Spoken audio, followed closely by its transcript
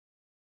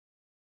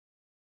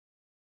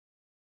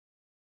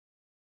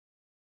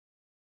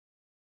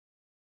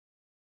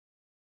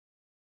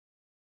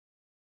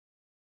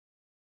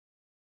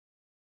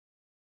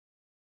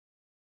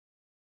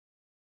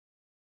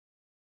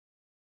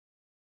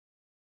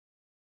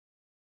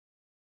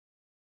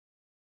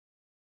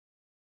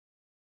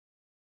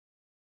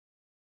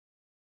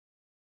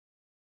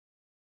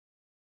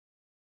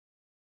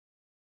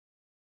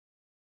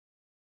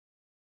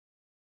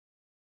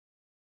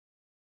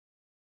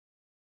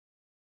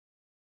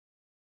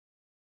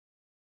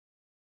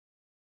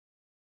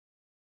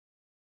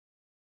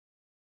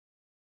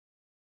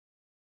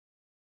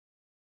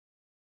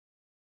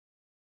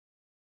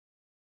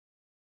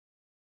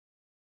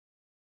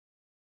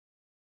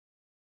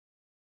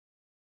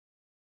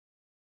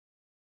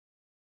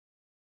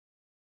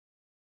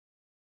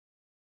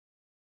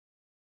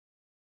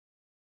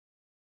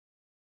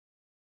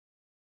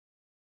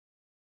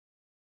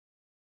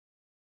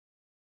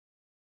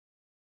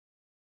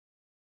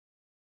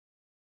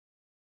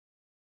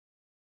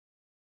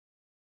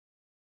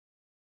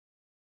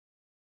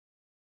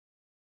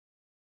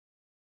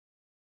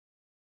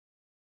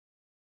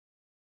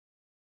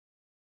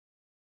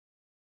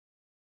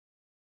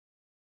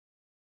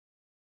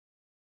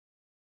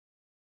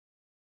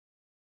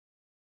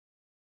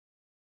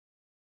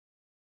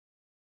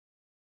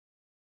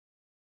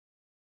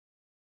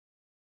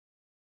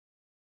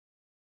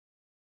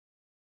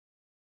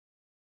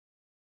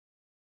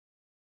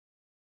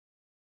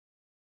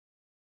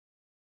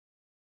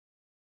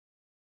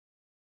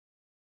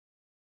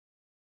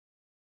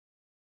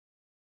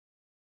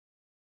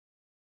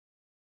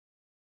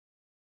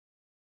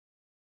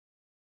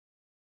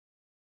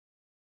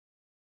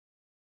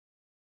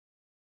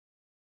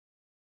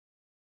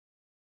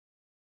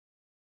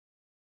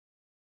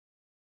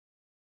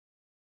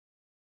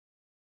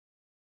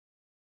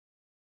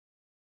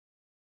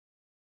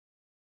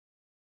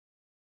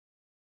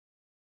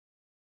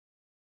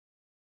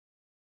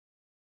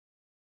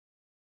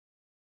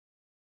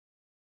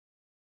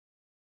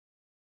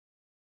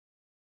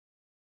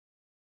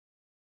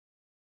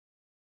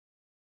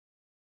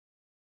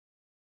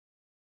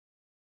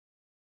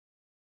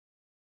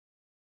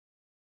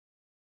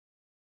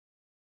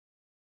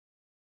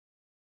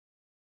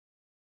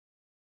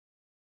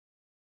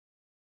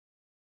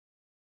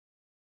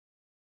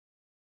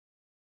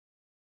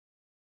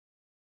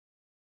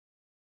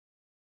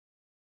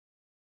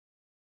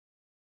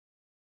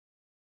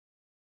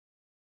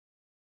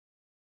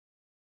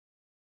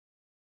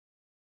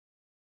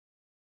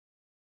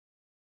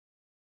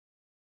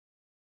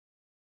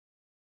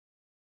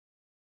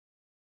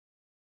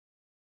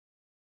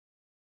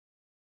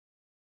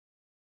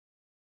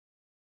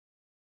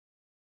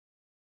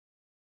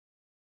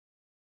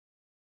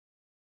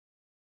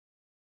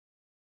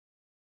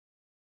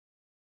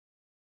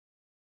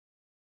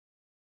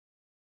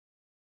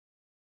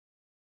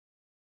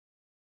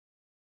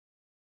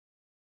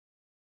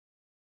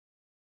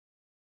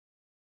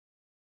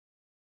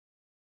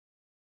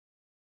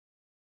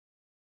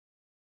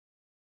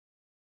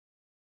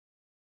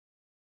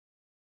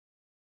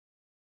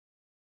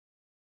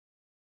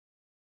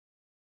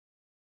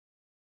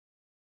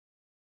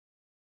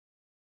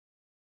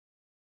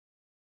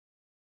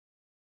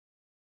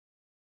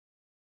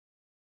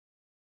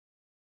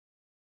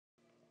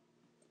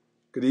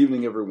Good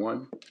evening,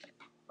 everyone.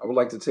 I would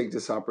like to take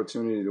this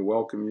opportunity to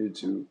welcome you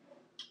to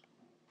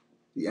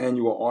the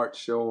annual art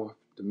show,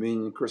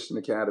 Dominion Christian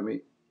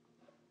Academy.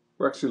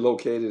 We're actually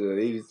located at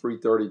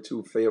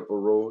 8332 Fayetteville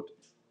Road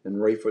in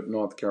Rayford,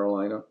 North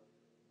Carolina.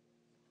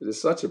 It is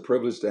such a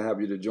privilege to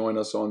have you to join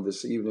us on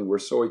this evening. We're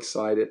so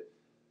excited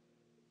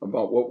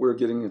about what we're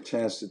getting a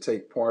chance to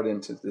take part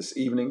into this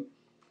evening.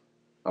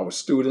 Our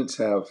students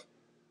have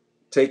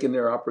taken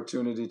their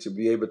opportunity to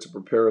be able to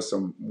prepare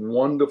some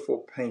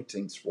wonderful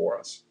paintings for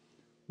us.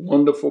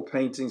 Wonderful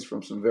paintings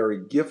from some very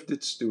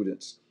gifted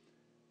students.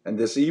 And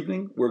this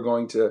evening, we're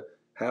going to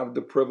have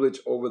the privilege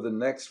over the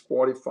next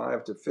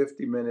 45 to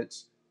 50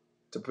 minutes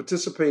to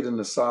participate in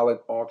the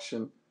silent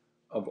auction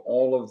of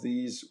all of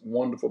these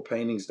wonderful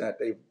paintings that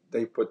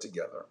they've put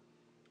together.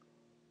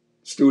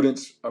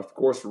 Students, of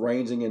course,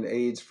 ranging in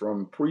age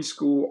from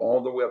preschool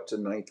all the way up to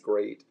ninth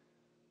grade.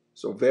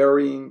 So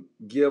varying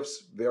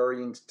gifts,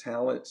 varying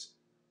talents,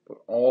 but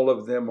all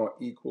of them are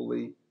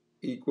equally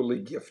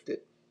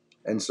gifted.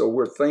 And so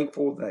we're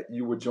thankful that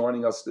you were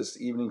joining us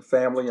this evening.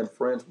 Family and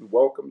friends, we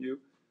welcome you.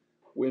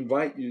 We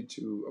invite you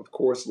to, of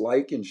course,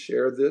 like and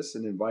share this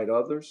and invite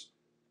others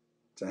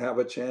to have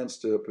a chance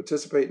to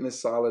participate in this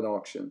silent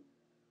auction.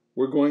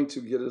 We're going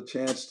to get a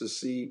chance to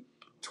see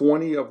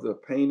 20 of the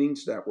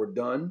paintings that were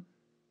done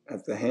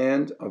at the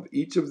hand of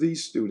each of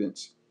these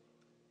students.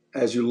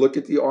 As you look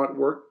at the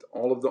artwork,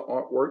 all of the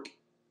artwork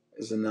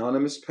is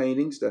anonymous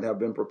paintings that have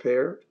been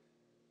prepared.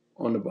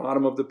 On the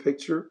bottom of the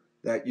picture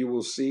that you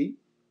will see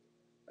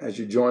as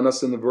you join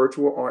us in the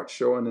virtual art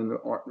show and in the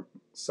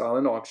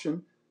silent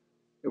auction,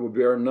 it will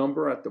bear a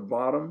number at the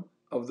bottom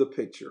of the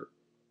picture.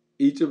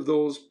 Each of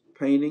those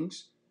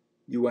paintings,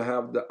 you will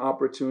have the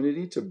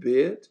opportunity to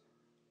bid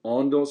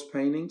on those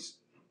paintings.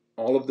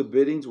 All of the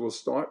biddings will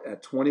start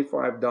at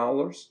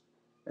 $25,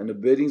 and the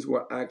biddings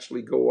will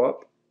actually go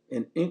up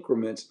in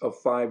increments of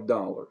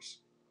 $5.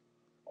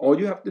 All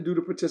you have to do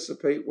to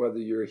participate, whether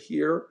you're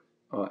here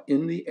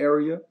in the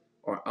area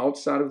or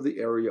outside of the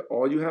area,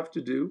 all you have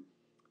to do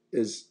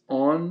is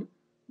in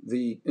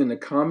the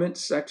comment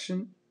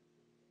section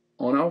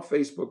on our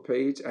Facebook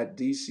page at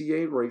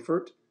DCA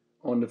Rayford.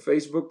 On the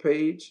Facebook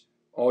page,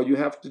 all you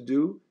have to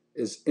do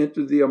is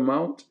enter the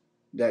amount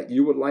that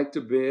you would like to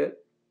bid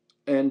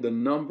and the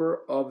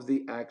number of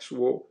the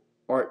actual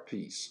art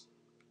piece.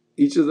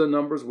 Each of the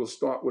numbers will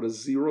start with a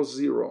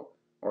 00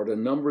 or the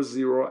number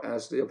 0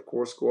 as they, of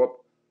course, go up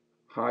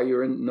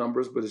higher in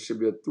numbers, but it should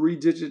be a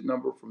 3-digit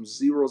number from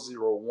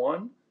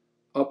 001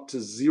 up to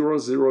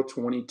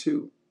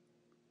 0022.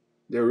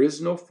 There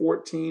is no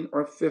 14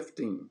 or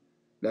 15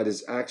 that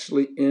is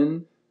actually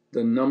in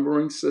the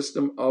numbering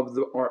system of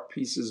the art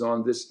pieces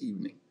on this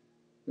evening.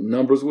 The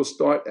numbers will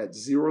start at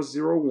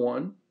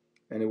 001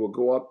 and it will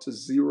go up to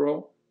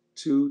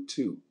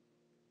 022.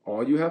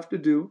 All you have to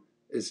do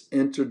is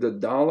enter the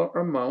dollar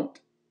amount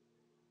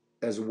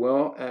as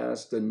well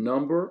as the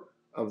number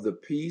of the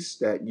piece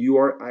that you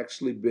are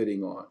actually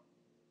bidding on.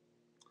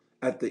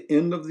 At the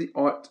end of the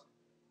art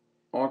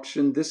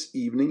auction this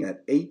evening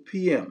at 8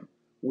 p.m.,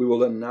 we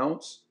will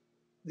announce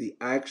the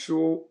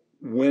actual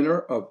winner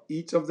of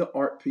each of the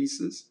art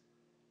pieces.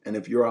 And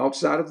if you're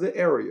outside of the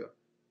area,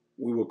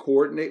 we will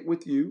coordinate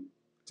with you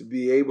to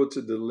be able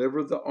to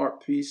deliver the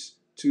art piece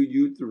to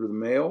you through the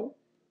mail.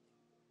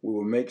 We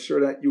will make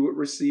sure that you would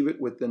receive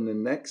it within the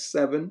next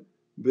 7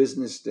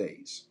 business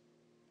days.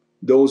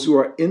 Those who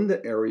are in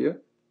the area,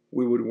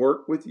 we would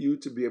work with you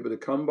to be able to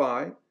come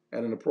by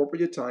at an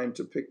appropriate time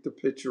to pick the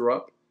picture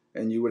up,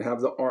 and you would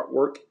have the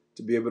artwork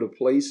to be able to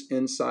place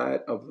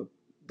inside of the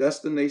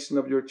destination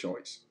of your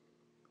choice.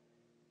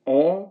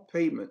 All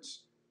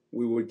payments,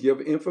 we would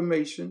give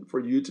information for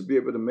you to be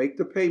able to make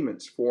the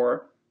payments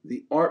for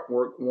the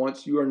artwork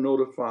once you are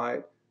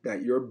notified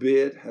that your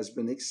bid has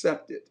been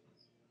accepted.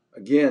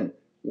 Again,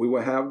 we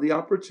will have the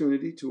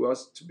opportunity to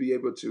be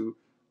able to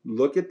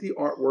look at the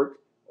artwork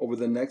over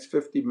the next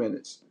 50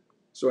 minutes.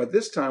 So at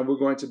this time, we're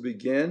going to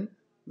begin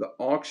the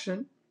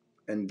auction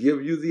and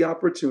give you the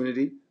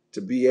opportunity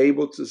to be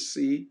able to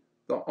see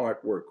the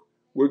artwork.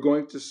 We're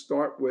going to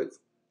start with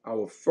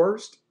our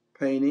first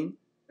painting,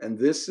 and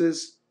this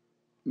is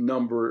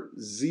number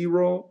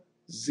 001.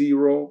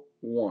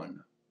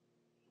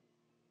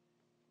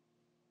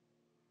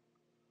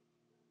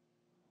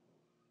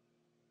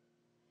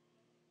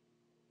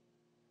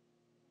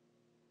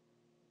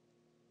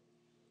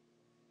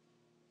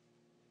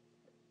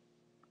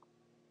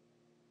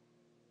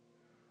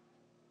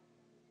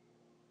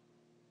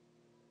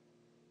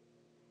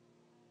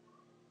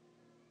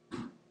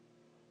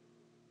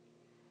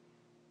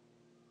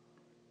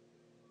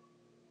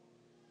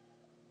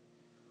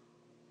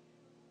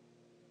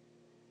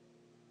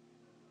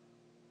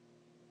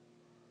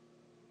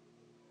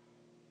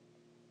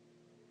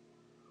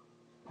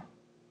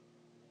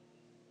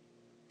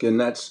 Again,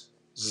 that's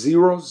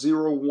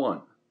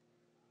 001.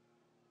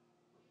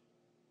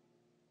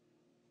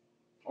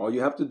 All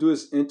you have to do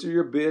is enter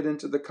your bid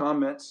into the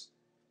comments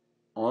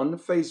on the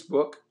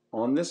Facebook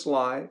on this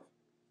live.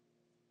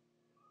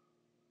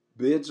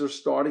 Bids are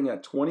starting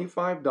at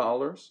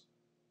 $25.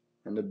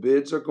 and the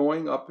bids are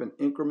going up in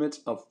increments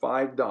of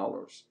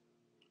 $5.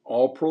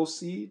 All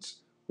proceeds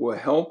will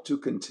help to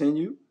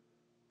continue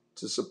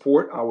to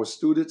support our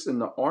students in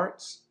the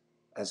arts,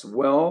 as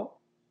well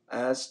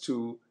as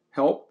to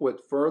help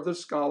with further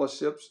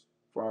scholarships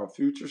for our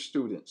future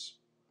students.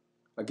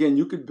 Again,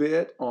 you could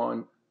bid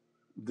on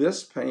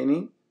this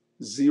painting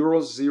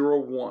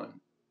 001.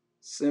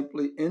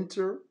 Simply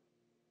enter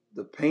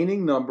the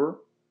painting number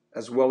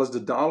as well as the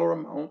dollar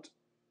amount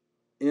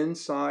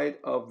inside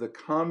of the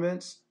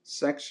comments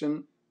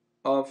section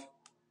of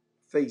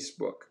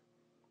Facebook.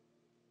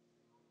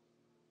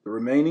 The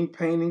remaining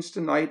paintings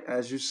tonight,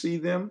 as you see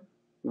them,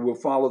 will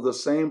follow the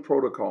same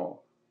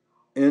protocol.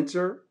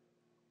 Enter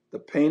the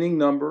painting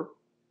number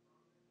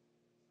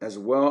as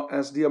well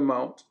as the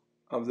amount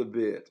of the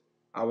bid.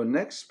 Our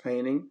next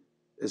painting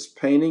is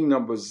painting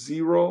number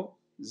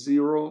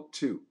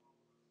 002.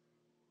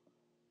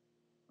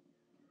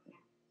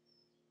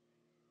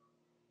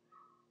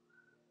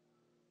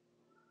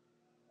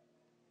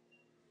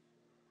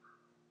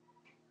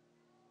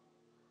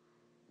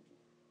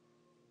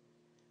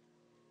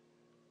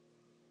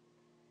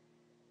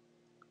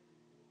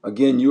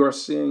 Again, you are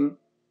seeing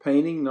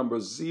painting number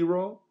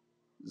 002.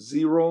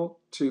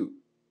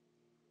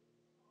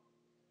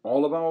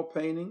 All of our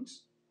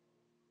paintings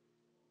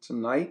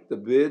tonight, the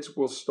bids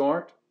will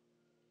start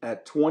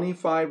at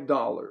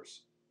 $25.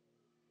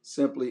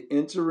 Simply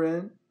enter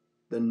in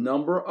the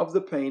number of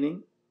the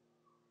painting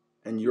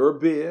and your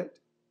bid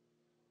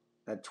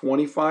at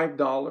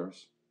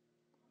 $25.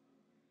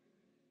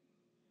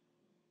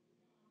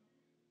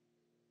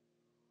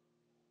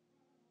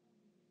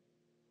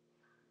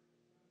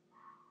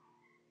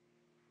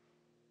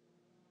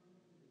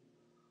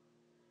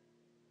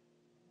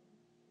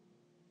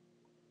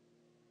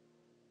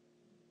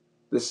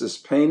 This is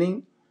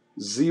painting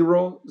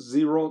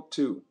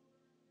 002.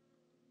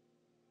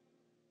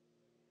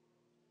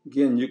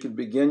 Again, you can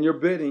begin your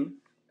bidding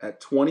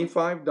at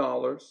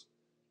 $25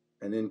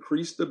 and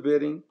increase the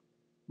bidding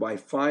by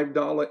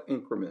 $5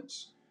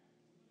 increments.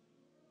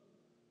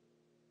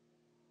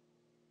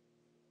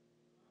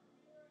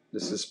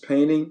 This is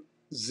painting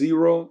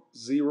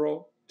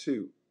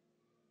 002.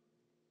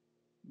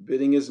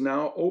 Bidding is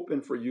now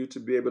open for you to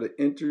be able to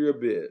enter your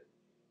bid.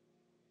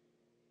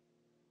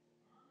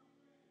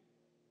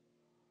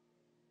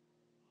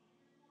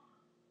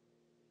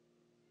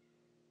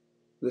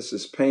 This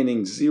is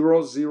painting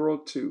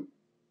 002.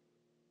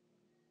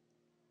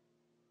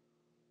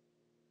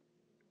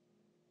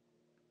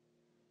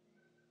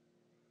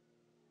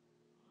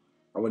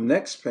 Our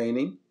next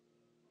painting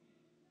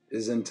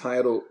is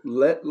entitled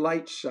Let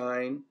Light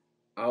Shine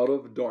Out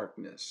of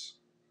Darkness.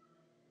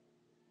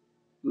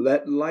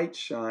 Let Light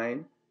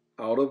Shine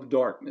Out of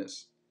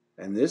Darkness.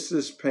 And this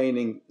is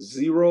painting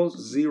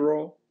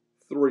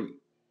 003.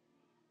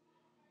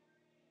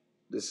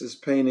 This is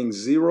painting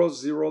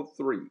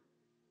 003.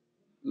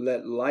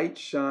 Let light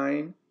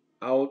shine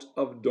out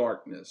of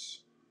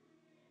darkness.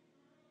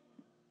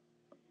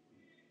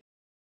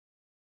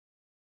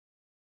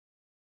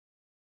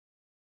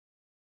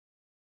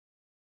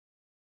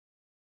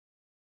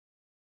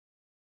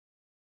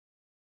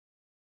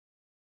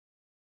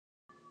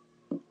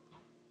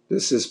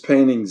 This is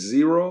painting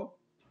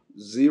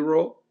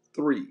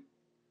 003.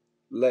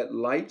 Let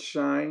light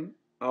shine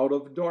out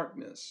of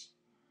darkness.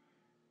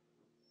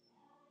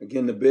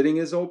 Again, the bidding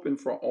is open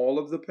for all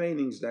of the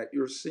paintings that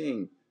you're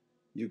seeing.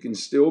 You can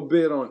still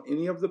bid on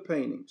any of the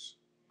paintings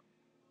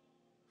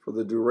for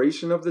the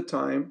duration of the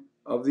time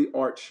of the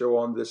art show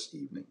on this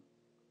evening.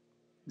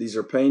 These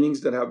are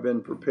paintings that have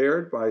been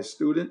prepared by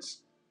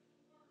students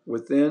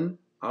within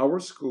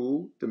our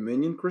school,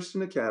 Dominion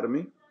Christian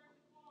Academy,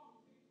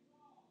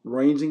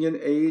 ranging in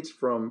age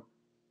from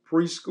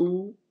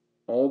preschool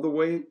all the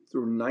way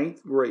through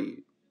 9th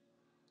grade.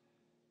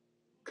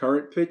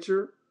 Current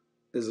picture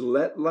is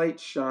Let Light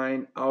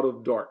Shine Out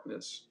of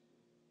Darkness.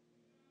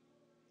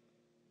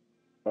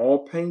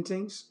 All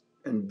paintings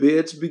and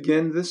bids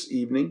begin this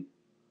evening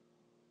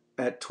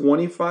at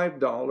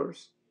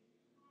 $25,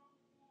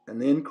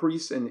 an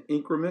increase in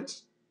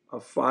increments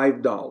of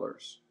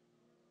 $5.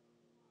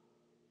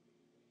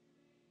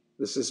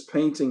 This is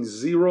painting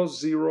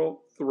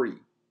 003.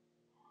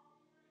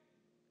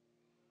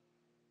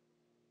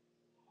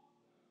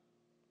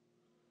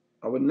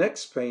 Our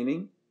next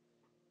painting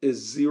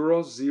is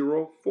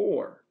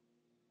 004.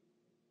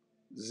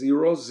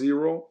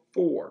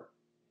 004.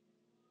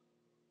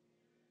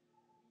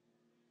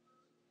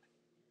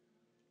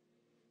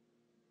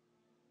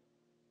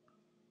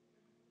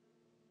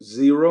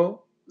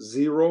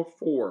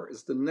 004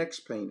 is the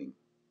next painting.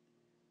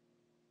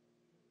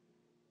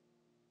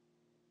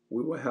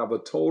 We will have a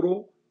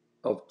total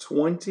of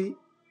 20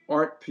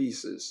 art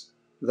pieces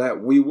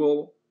that we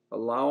will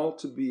allow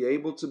to be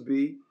able to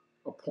be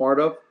a part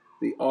of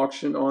the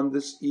auction on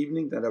this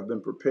evening that have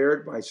been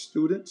prepared by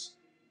students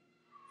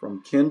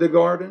from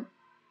kindergarten,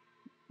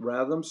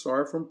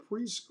 from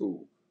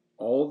preschool,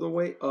 all the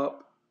way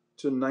up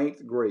to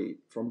 9th grade,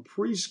 from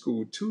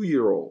preschool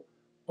 2-year-old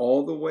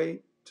all the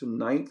way to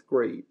 9th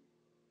grade.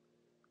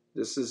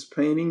 This is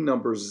painting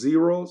number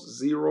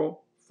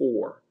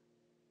 004.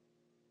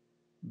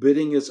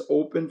 Bidding is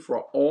open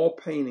for all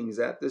paintings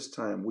at this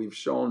time. We've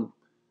shown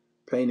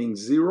painting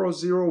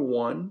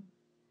 001,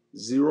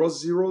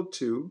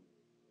 002,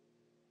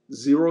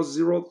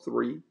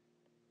 003,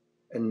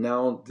 and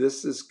now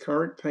this is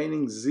current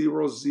painting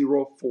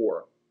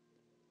 004.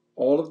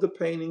 All of the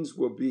paintings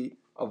will be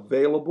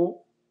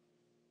available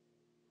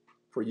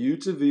for you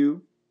to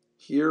view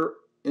here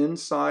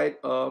inside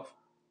of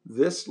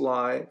this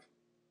live.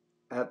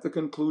 At the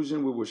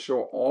conclusion, we will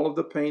show all of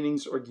the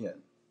paintings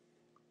again.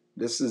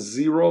 This is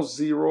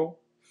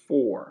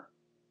 004.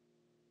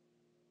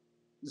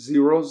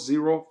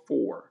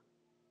 004.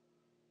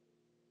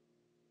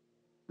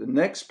 The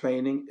next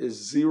painting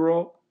is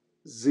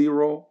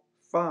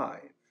 005.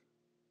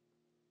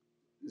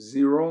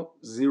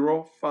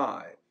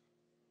 005.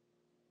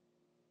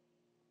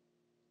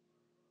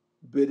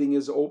 Bidding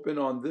is open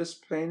on this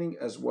painting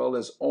as well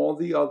as all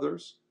the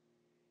others.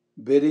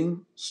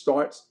 Bidding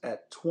starts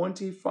at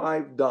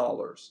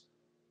 $25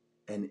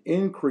 and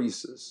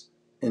increases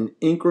in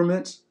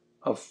increments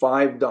of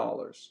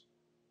 $5.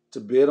 To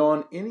bid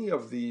on any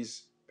of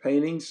these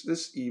paintings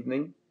this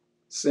evening,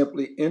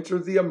 simply enter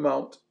the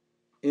amount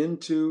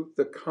into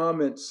the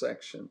comment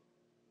section.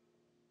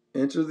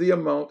 Enter the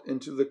amount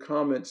into the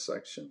comment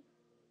section.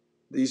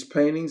 These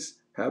paintings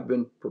have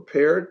been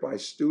prepared by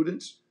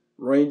students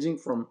ranging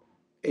from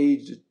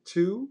age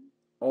 2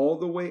 all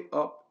the way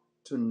up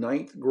to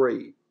 9th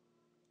grade.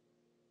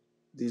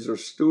 These are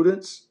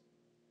students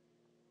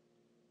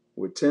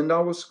who attend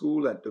our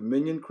school at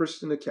Dominion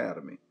Christian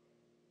Academy.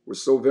 We're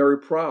so very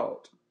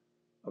proud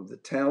of the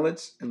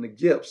talents and the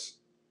gifts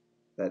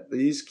that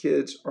these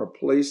kids are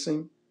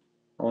placing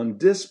on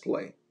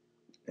display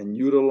and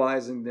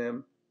utilizing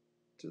them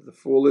to the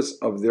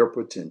fullest of their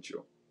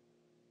potential.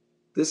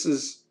 This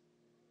is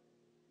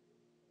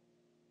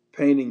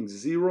painting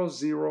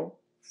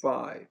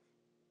 005.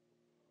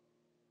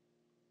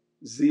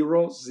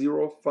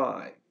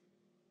 005.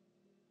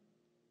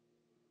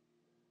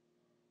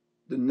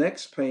 The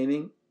next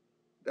painting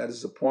that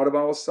is a part of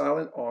our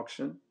silent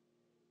auction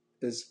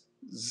is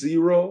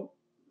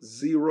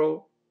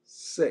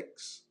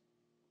 006.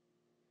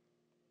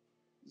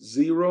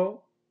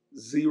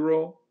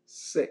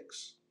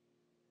 006.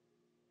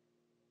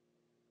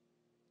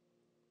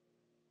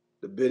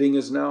 The bidding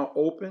is now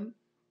open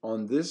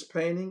on this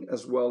painting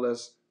as well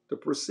as the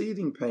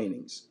preceding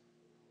paintings.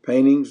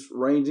 Paintings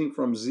ranging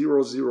from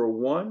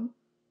 001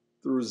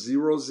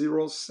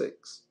 through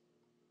 006.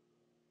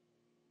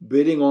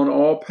 Bidding on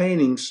all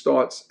paintings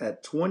starts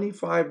at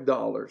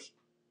 $25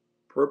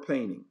 per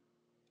painting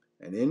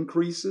and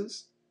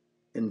increases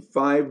in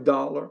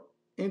 $5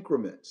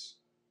 increments.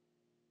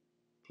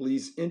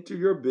 Please enter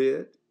your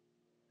bid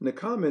in the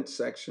comment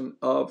section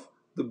of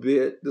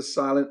the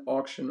silent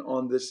auction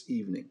on this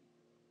evening.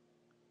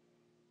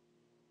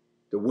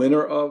 The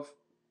winner of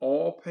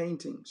all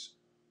paintings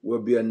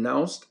will be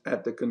announced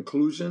at the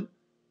conclusion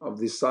of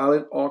the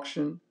silent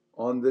auction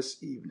on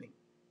this evening.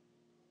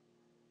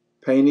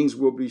 Paintings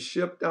will be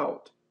shipped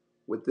out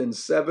within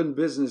 7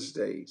 business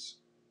days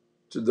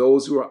to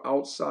those who are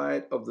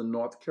outside of the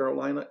North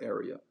Carolina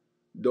area.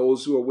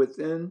 Those who are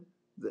within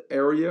the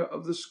area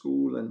of the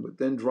school and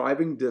within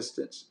driving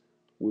distance,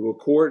 we will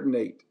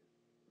coordinate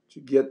to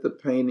get the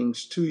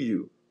paintings to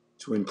you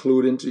to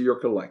include into your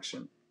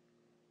collection.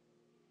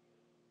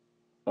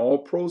 All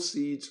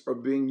proceeds are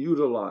being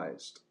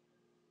utilized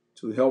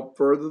to help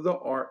further the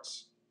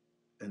arts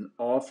and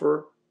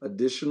offer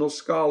additional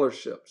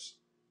scholarships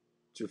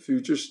to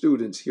future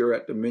students here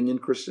at Dominion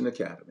Christian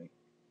Academy.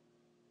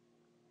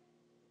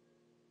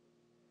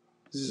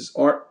 This is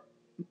art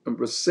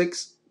number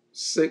 006.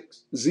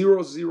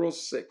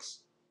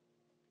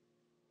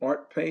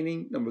 Art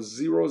painting number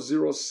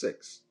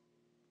 006.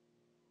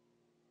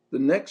 The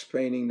next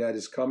painting that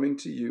is coming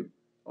to you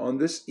on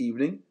this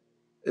evening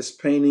is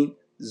painting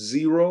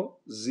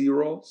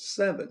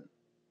 007.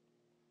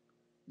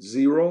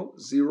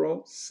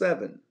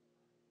 007.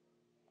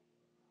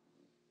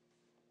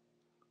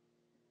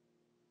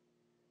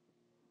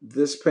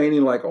 This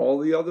painting, like all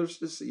the others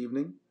this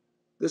evening,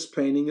 this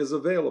painting is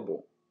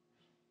available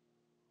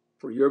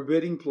for your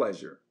bidding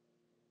pleasure.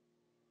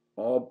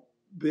 All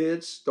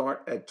bids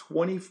start at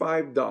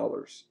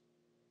 $25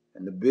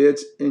 and the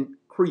bids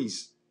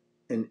increase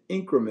in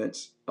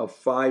increments of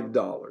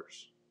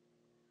 $5.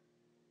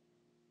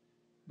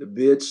 The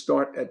bids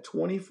start at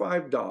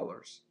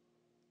 $25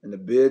 and the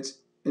bids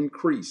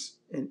increase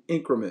in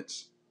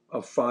increments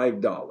of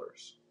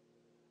 $5.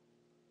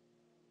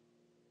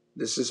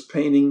 This is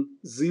painting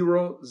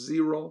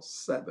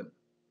 007.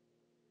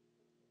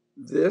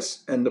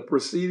 This and the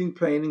preceding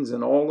paintings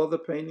and all other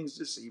paintings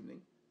this evening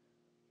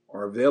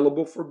are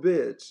available for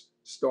bids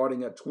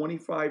starting at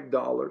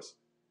 $25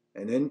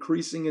 and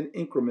increasing in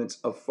increments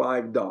of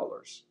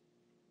 $5.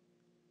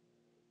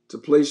 To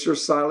place your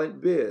silent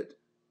bid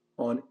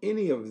on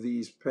any of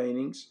these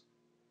paintings,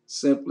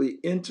 simply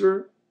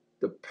enter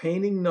the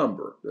painting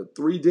number, the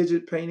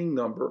 3-digit painting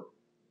number,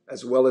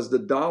 as well as the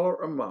dollar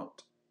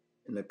amount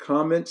in the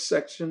comment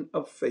section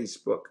of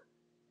Facebook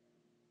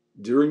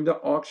during the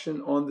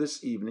auction on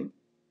this evening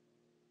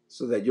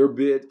so that your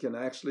bid can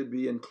actually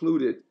be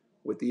included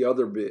with the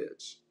other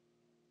bids.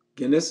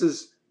 Again, this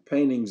is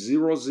painting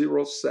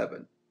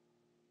 007.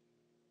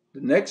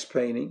 The next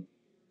painting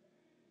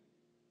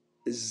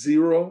is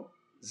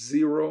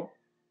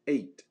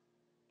 008.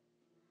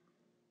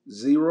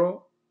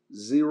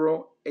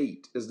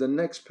 008 is the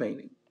next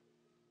painting.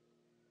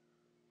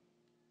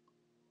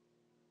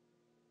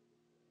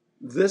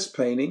 This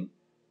painting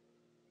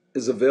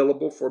is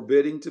available for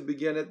bidding to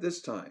begin at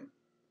this time.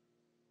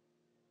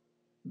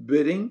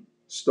 Bidding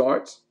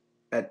starts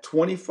at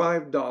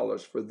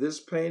 $25 for this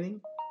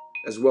painting,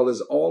 as well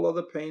as all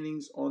other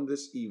paintings on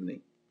this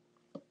evening.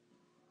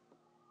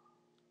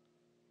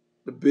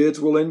 The bids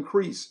will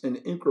increase in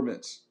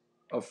increments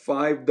of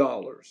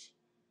 $5.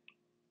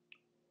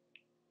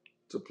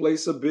 To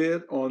place a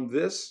bid on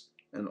this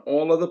and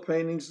all other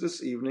paintings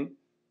this evening,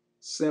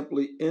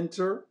 simply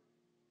enter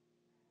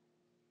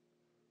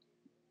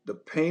the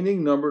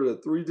painting number, the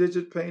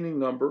 3-digit painting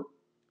number,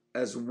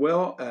 as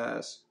well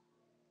as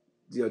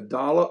the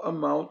dollar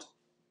amount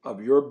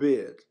of your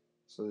bid,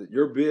 so that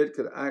your bid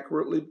could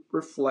accurately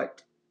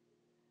reflect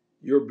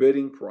your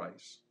bidding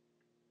price.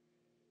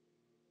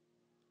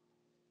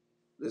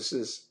 This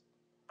is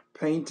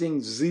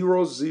painting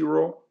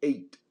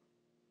 008.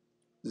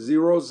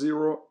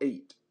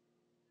 008.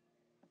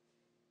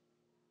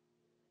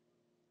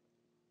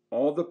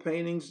 All the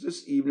paintings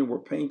this evening were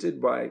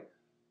painted by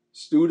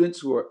students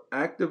who are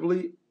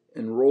actively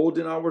enrolled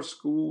in our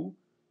school,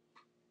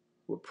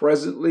 who are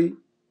presently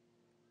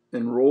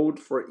enrolled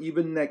for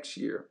even next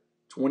year,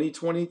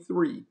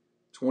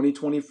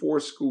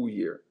 2023-2024 school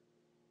year.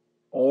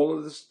 All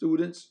of the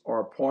students are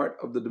a part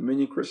of the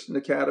Dominion Christian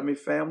Academy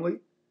family,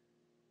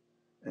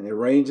 and they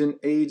range in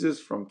ages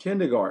from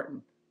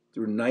kindergarten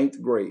through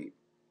 9th grade.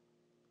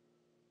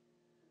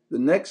 The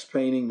next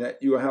painting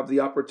that you have the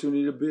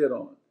opportunity to bid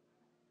on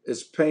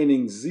is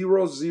painting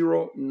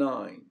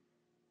 009.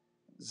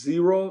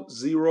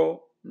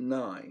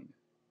 009.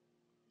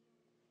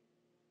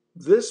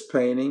 This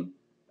painting,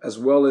 as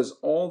well as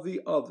all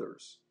the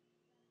others,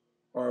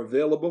 are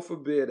available for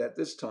bid at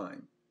this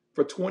time.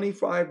 For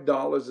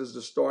 $25 is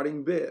the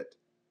starting bid.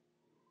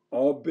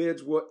 All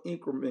bids will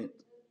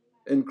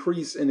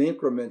increase in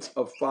increments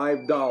of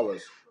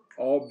 $5.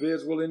 All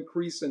bids will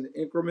increase in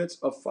increments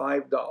of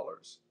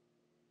 $5.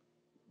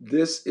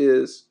 This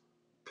is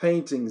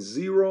painting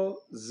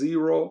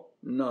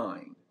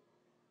 009.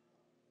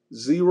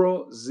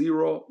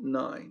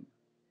 009.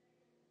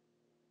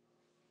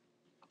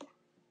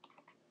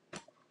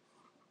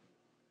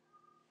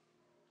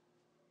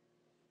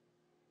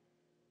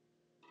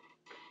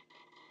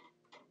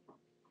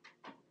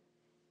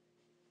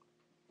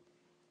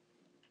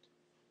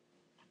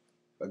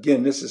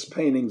 Again, this is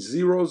painting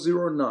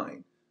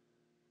 009.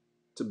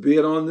 To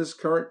bid on this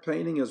current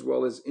painting as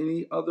well as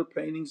any other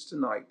paintings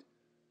tonight,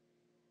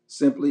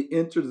 simply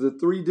enter the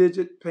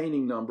 3-digit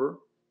painting number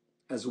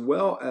as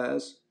well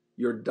as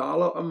your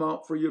dollar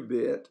amount for your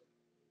bid.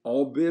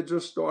 All bids are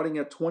starting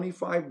at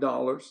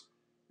 $25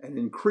 and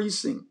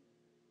increasing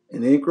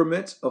in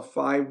increments of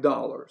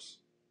 $5.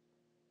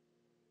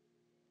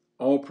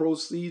 All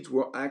proceeds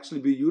will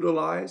actually be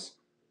utilized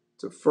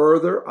to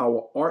further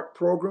our art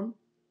program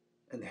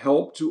and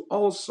help to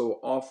also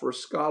offer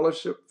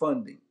scholarship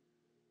funding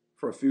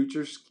for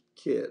future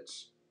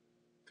kids,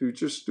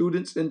 future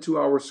students into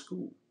our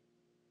school.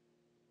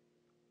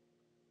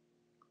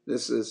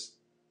 This is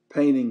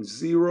painting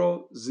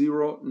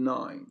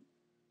 009.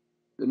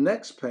 The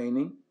next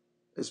painting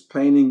is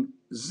painting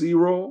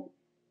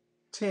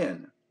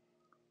 010.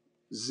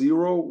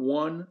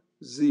 010.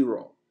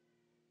 010.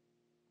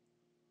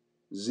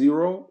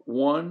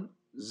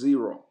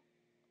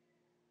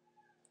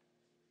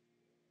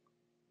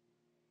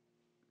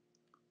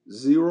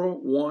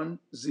 010.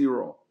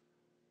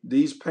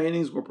 These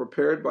paintings were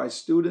prepared by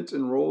students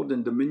enrolled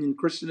in Dominion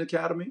Christian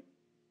Academy.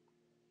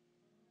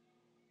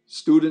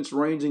 Students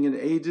ranging in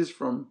ages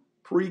from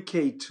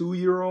pre-K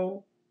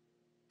 2-year-old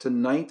to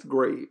 9th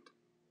grade.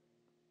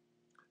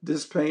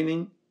 This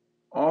painting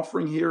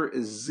offering here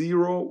is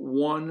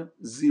 010.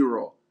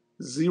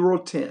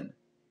 010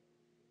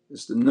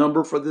 is the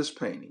number for this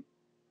painting.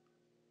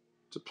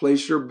 To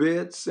place your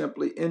bid,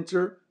 simply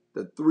enter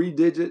the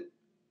 3-digit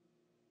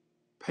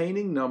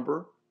painting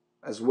number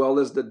as well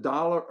as the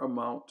dollar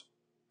amount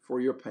for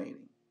your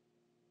painting.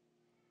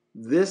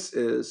 This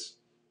is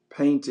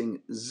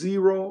painting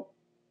 010.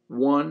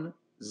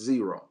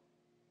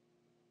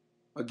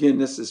 Again,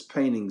 this is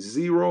painting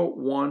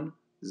 010.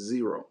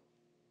 010.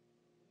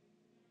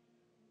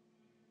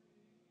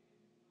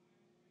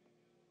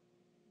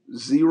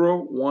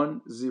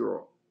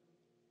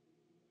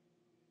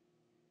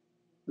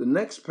 The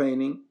next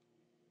painting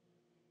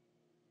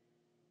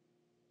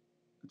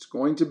that's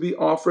going to be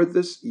offered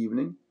this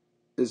evening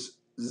is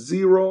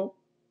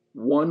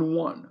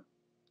 011.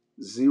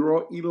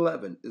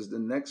 011 is the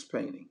next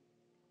painting.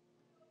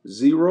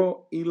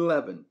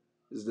 011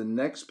 is the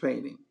next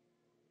painting.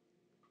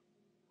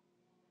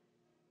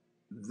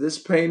 This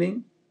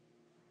painting,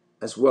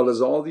 as well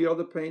as all the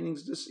other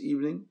paintings this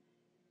evening,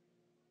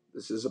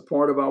 This is a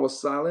part of our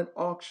silent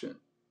auction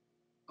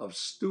of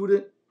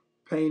student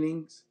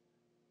paintings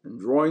and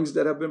drawings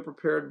that have been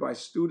prepared by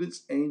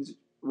students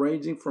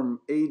ranging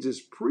from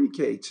ages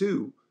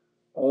pre-K2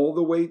 all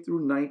the way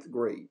through ninth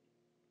grade.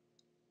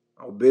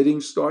 Our bidding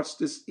starts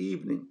this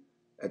evening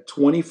at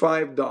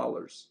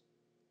 $25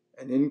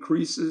 and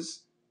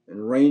increases in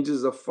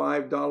ranges of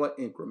 $5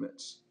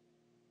 increments.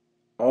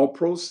 All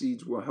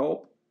proceeds will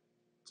help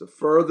to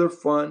further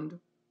fund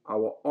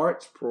our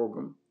arts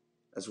program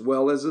as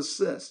well as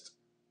assist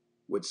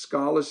with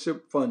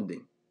scholarship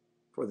funding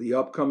for the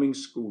upcoming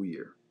school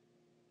year.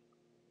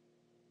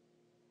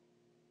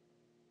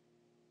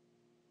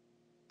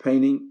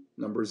 Painting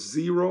number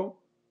 011.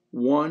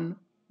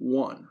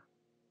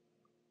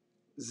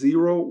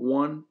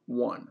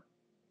 011.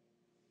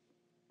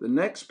 The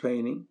next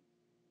painting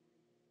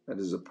that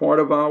is a part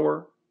of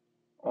our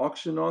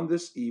auction on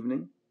this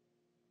evening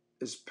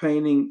is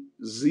painting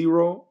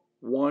 012.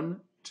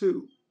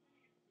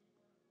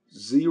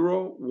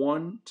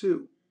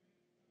 012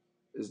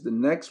 is the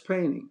next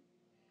painting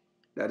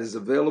that is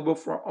available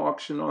for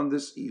auction on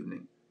this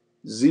evening.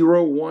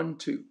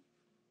 012.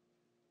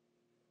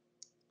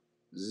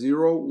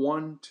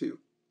 012.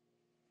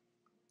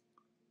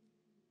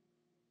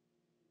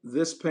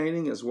 This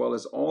painting, as well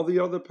as all the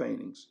other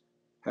paintings,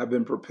 have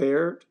been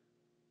prepared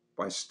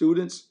by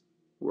students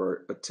who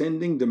are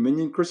attending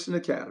Dominion Christian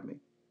Academy.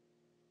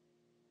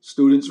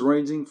 Students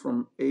ranging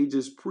from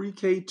ages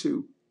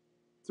pre-K2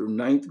 through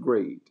ninth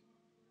grade.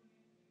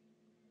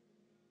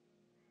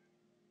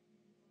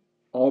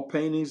 All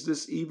paintings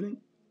this evening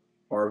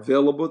are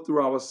available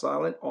through our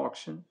silent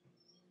auction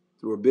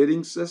through a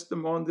bidding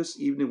system on this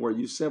evening where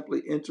you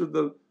simply enter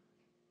the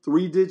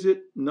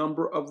 3-digit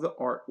number of the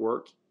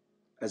artwork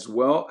as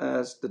well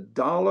as the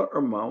dollar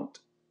amount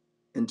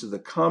into the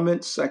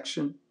comment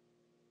section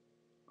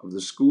of the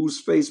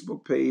school's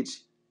Facebook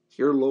page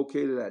here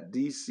located at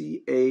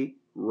DCA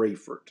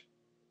Rayford.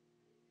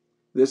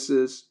 This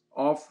is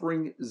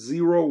offering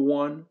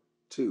 012.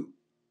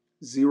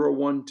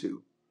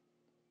 012.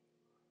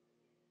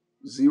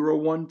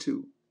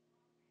 012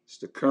 is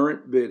the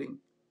current bidding.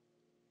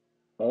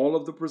 All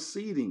of the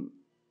preceding,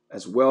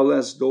 as well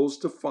as those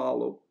to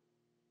follow,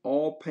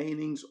 all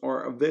paintings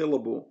are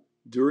available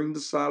during the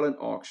silent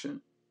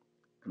auction,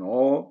 and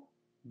all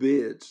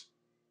bids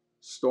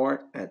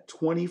start at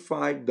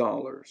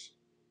 $25,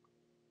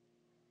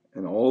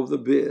 and all of the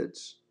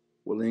bids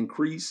will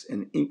increase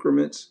in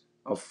increments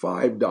of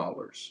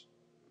 $5.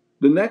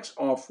 The next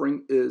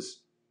offering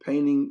is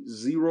painting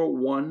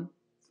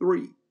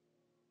 013.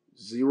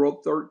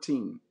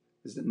 013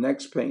 is the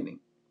next painting.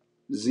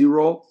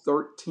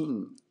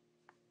 013.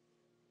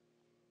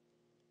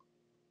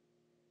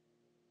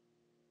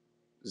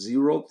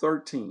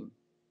 013.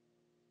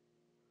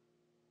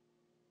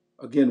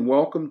 Again,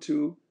 welcome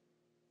to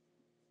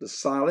the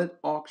silent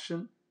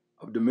auction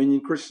of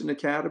Dominion Christian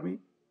Academy.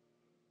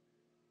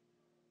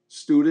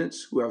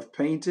 Students who have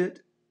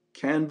painted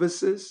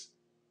canvases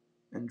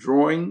and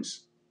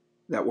drawings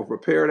that were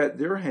prepared at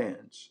their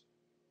hands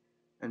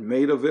and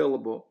made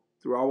available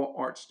through our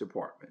arts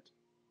department.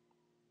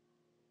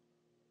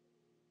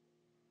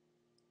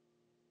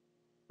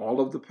 All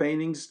of the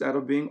paintings that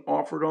are being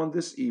offered on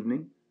this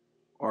evening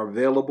are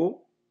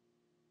available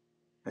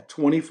at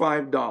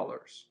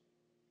 $25.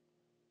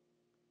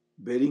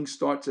 Bidding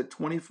starts at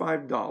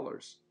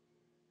 $25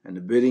 and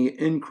the bidding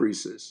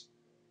increases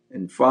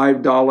in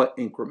 $5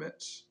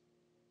 increments.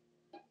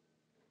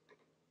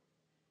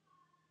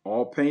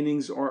 All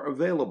paintings are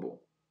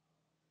available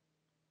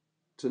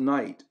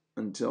tonight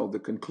until the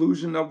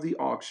conclusion of the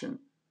auction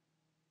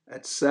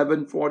at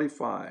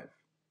 7:45.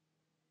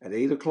 At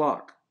 8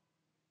 o'clock,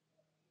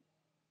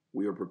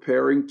 we are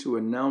preparing to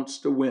announce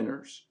the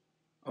winners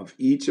of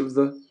each of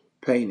the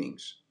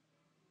paintings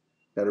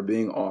that are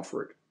being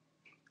offered.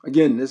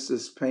 Again, this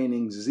is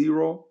painting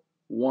 013.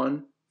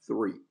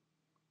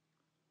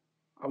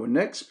 Our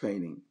next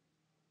painting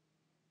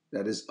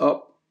that is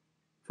up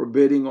for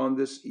bidding on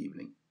this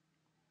evening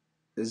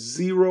is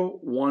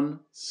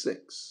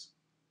 016.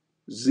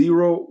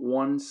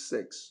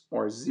 016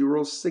 or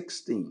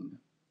 016.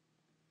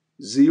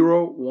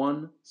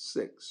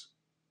 016.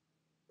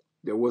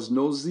 There was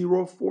no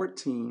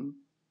 014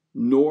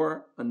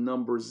 nor a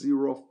number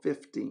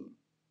 015.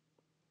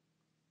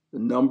 The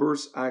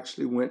numbers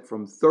actually went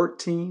from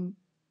 13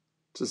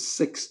 to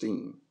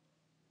 16.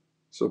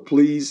 So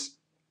please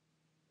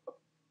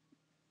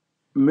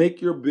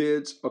make your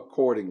bids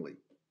accordingly.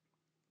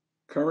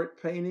 Current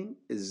painting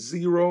is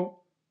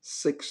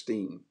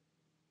 016.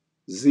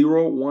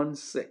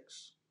 016.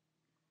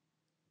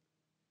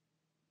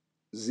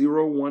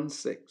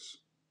 016.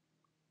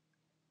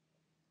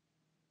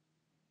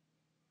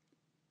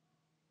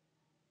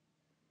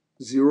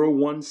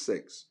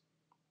 016.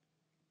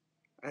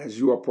 As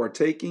you are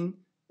partaking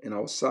in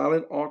our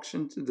silent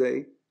auction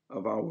today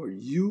of our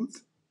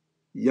youth,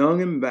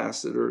 young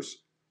ambassadors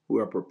who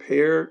have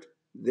prepared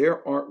their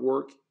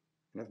artwork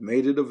and have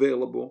made it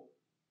available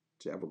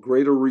to have a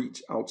greater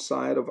reach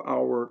outside of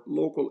our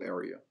local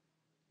area.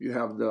 You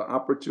have the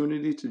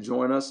opportunity to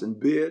join us and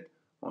bid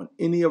on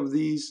any of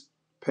these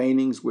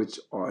paintings which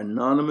are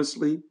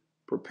anonymously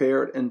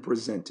prepared and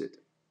presented.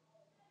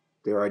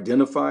 They're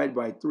identified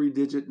by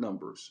 3-digit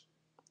numbers.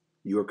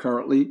 You are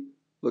currently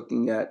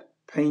looking at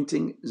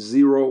painting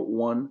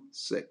 016.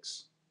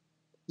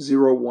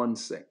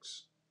 016.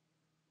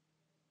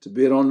 To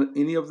bid on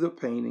any of the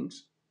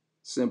paintings,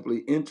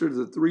 simply enter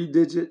the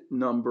 3-digit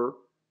number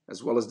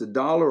as well as the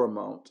dollar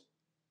amount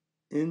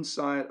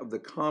inside of the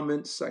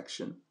comment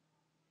section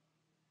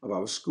of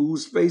our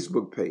school's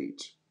Facebook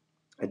page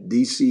at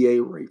DCA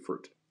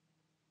Rayford.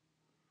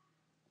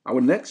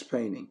 Our next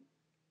painting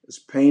is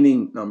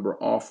painting number,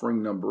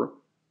 offering number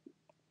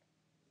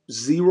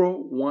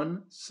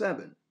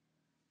 017.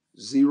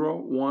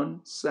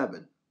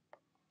 017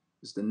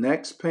 is the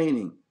next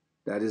painting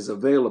that is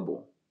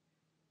available.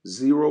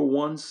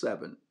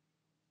 017.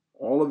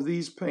 All of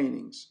these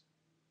paintings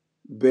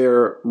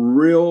bear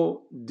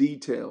real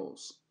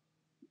details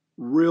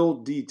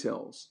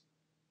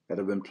that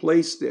have been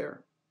placed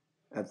there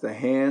at the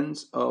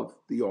hands of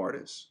the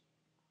artist.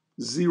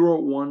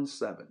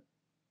 017.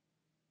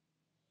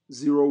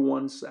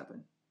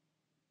 017.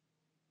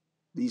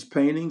 These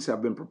paintings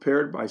have been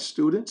prepared by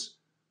students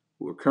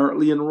who are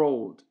currently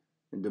enrolled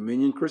in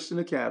Dominion Christian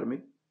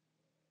Academy,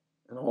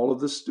 and all of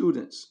the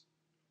students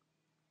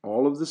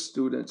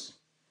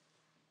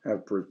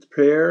have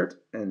prepared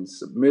and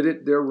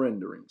submitted their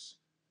renderings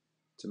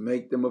to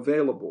make them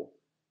available,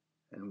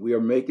 and we are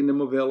making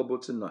them available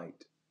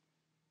tonight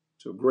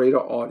to a greater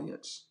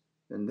audience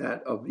than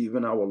that of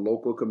even our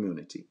local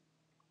community.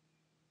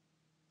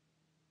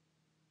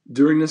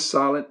 During this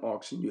silent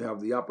auction, you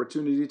have the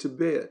opportunity to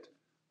bid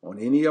on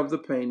any of the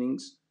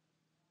paintings,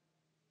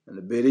 and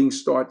the bidding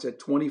starts at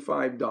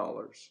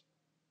 $25,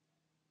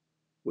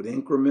 with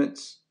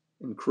increments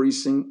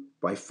increasing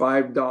by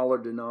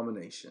 $5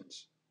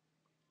 denominations.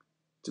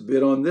 To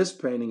bid on this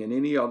painting and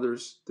any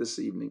others this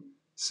evening,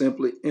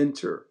 simply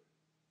enter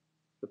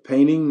the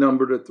painting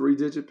number, the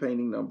 3-digit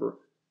painting number,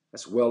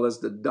 as well as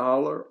the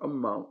dollar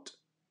amount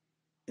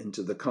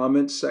into the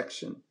comment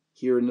section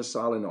here in the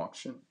silent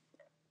auction.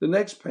 The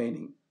next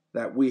painting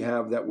that we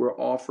have that we're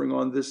offering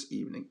on this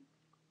evening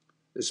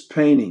is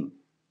painting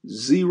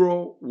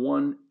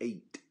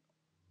 018.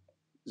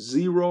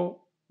 018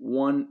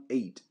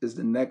 is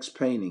the next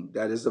painting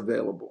that is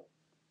available.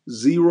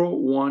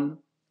 018.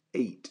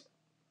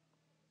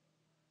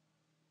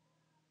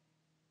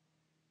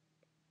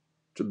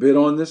 To bid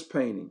on this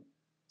painting,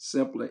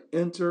 simply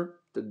enter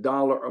the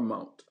dollar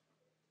amount.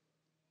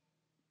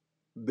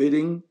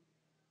 Bidding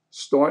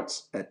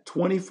starts at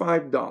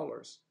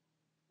 $25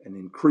 and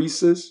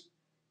increases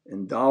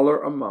in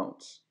dollar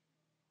amounts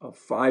of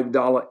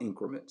 $5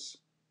 increments.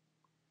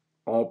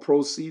 All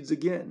proceeds,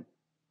 again,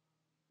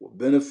 will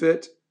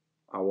benefit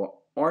our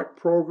art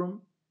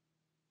program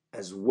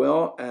as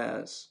well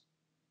as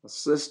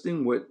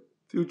assisting with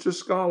future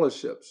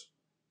scholarships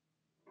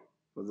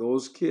for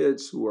those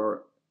kids who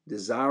are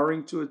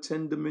desiring to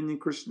attend Dominion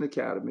Christian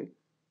Academy,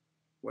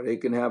 where they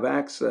can have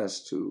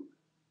access to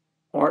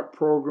art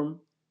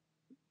program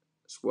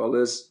as well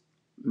as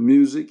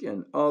music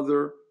and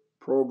other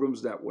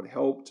programs that would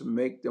help to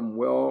make them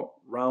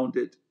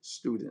well-rounded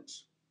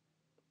students.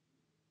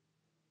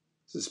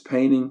 This is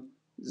painting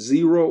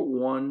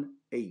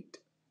 018.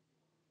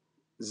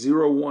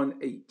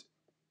 018.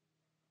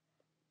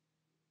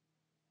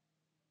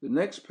 The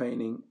next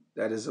painting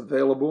that is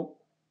available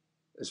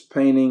is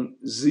painting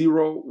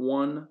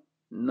 019.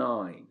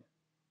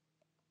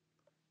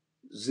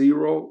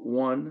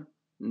 019.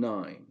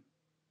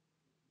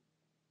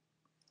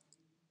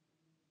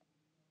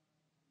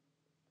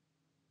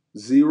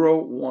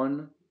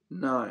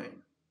 019.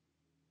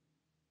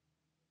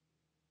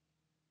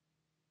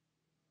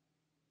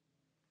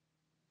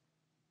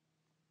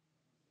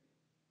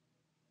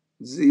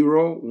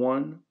 Zero,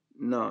 one,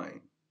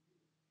 nine.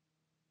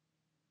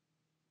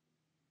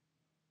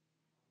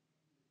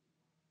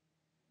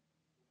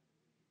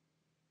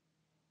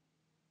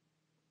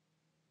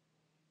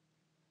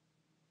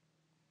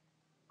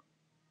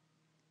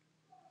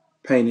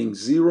 Painting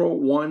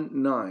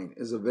 019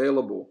 is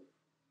available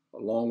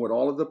along with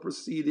all of the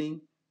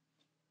preceding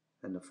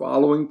and the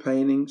following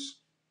paintings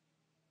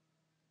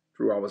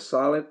through our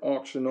silent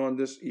auction on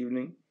this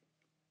evening,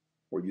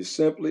 where you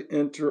simply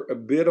enter a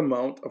bid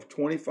amount of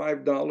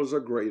 $25 or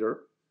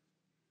greater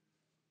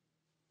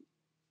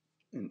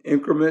in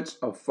increments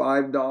of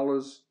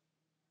 $5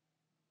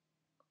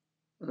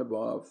 and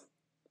above,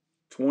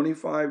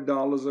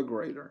 $25 or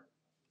greater,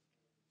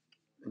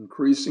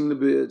 increasing the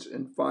bids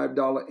in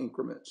 $5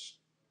 increments.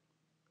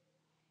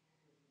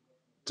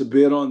 To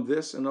bid on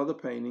this and other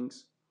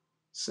paintings,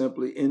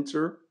 simply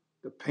enter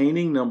the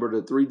painting number,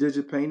 the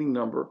 3-digit painting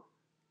number,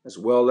 as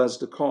well as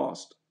the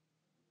cost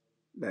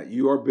that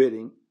you are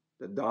bidding,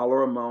 the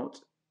dollar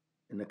amount,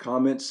 in the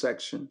comment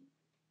section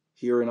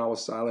here in our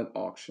silent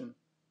auction.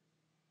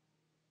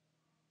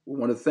 We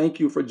want to thank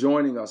you for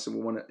joining us, and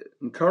we want to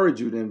encourage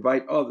you to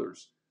invite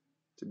others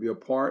to be a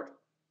part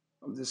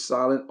of this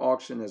silent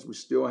auction, as we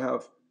still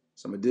have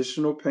some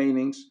additional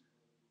paintings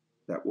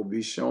that will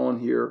be shown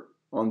here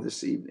on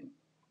this evening.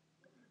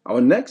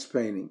 Our next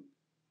painting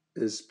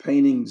is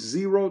painting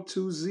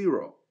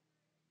 020.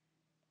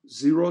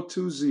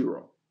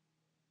 020.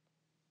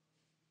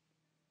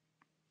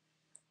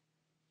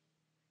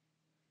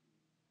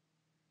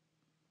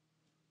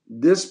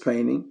 This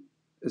painting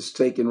is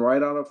taken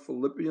right out of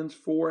Philippians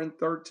 4 and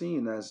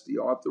 13, as the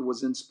author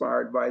was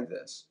inspired by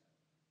this.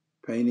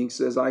 Painting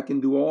says, I can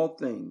do all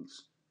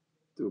things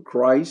through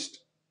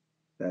Christ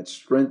that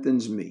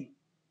strengthens me.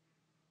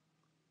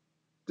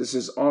 This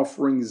is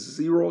offering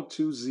 020,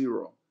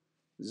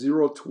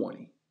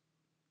 020.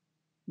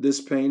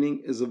 This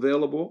painting is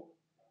available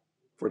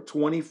for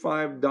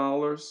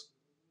 $25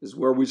 is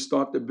where we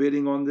start the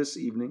bidding on this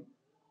evening.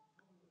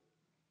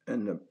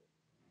 And the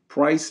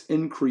price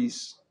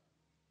increase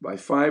by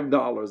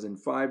 $5 in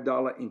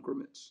 $5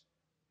 increments.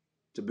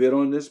 To bid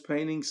on this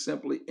painting,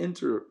 simply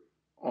enter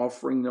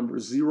offering number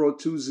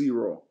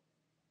 020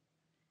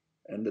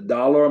 and the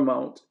dollar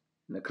amount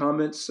in the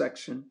comments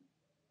section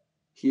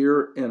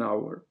here in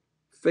our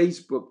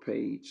Facebook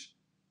page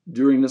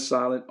during the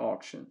silent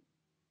auction.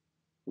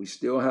 We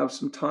still have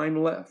some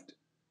time left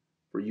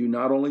for you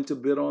not only to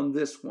bid on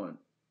this one,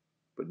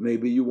 but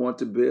maybe you want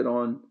to bid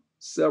on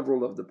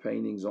several of the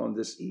paintings on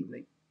this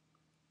evening.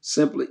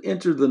 Simply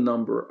enter the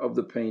number of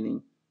the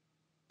painting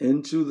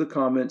into the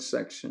comment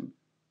section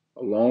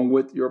along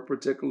with your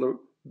particular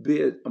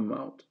bid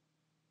amount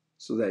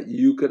so that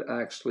you could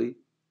actually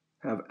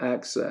have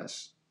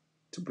access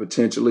to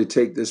potentially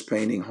take this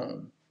painting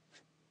home.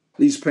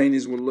 These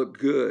paintings will look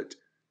good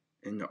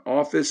in your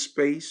office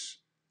space,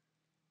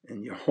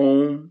 in your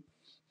home,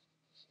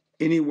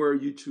 anywhere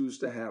you choose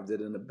to have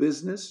that. In a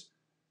business,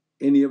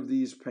 any of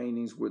these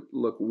paintings would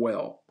look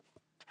well.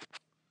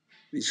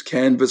 These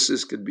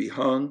canvases could be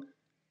hung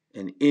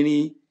in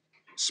any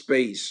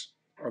space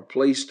or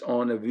placed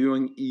on a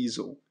viewing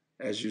easel,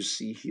 as you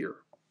see here.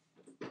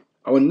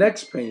 Our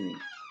next painting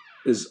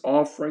is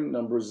offering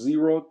number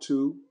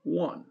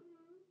 021.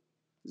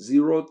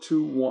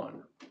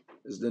 021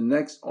 is the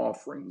next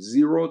offering.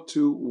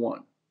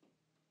 021.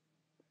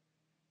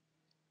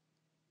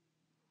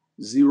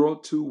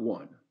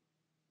 021.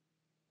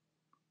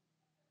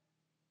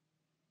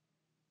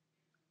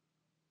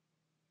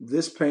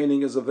 This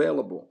painting is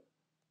available,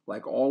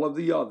 like all of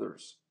the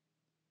others,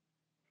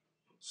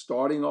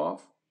 starting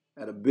off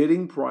at a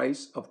bidding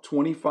price of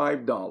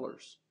 $25.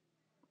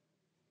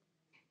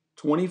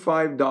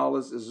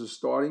 $25 is the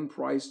starting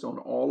price on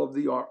all of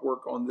the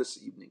artwork on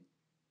this evening.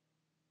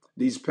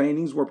 These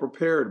paintings were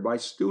prepared by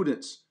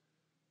students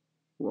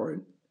who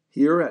are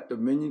here at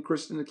Dominion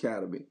Christian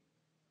Academy,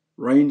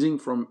 ranging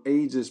from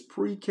ages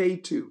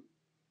pre-K2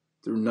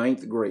 through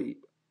 9th grade.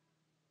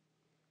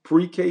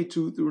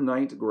 Pre-K2 through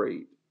 9th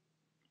grade.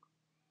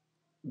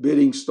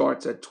 Bidding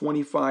starts at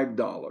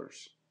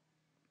 $25.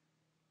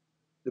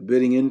 The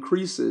bidding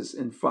increases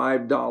in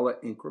 $5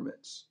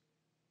 increments.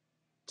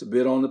 To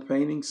bid on the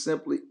painting,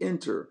 simply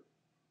enter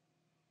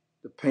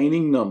the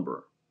painting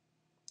number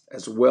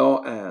as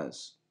well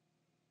as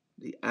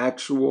the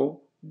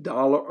actual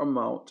dollar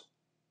amount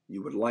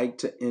you would like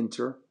to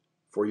enter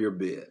for your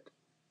bid.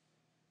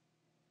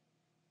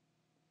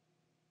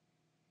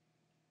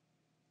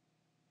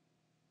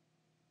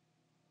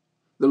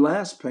 The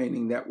last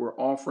painting that we're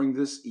offering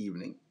this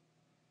evening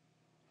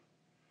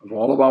of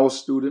all of our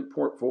student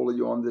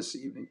portfolio on this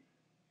evening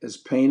is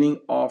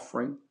painting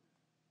offering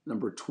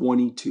number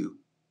 22.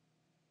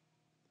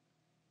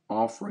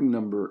 Offering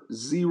number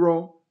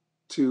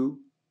 022.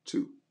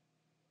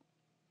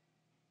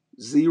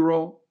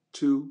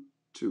 022.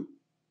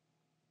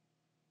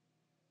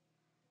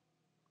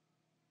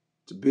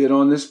 To bid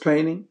on this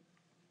painting,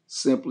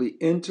 simply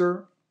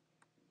enter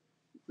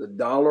the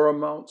dollar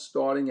amount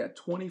starting at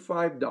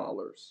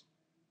 $25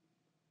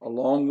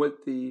 along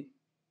with the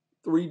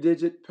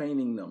 3-digit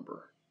painting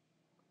number.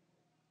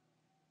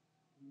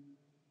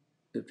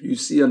 If you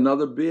see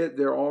another bid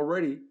there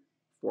already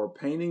for a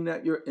painting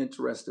that you're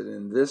interested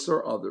in, this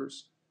or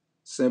others,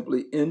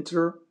 simply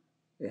enter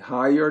a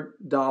higher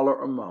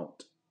dollar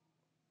amount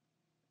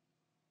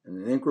in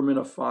an increment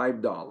of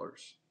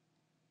 $5.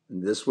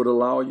 And this would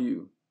allow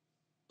you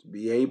to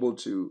be able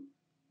to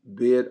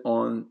bid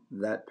on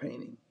that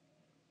painting.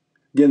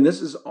 Again,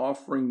 this is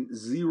offering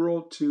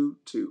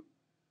 022.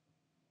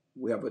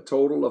 We have a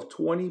total of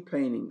 20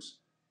 paintings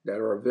that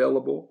are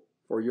available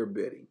for your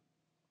bidding.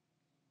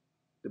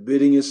 The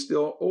bidding is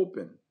still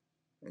open,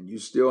 and you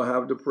still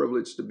have the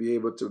privilege to be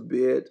able to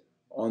bid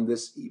on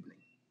this evening.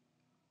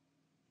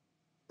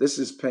 This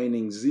is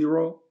painting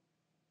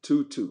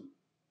 022.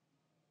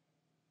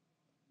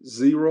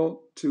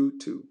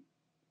 022.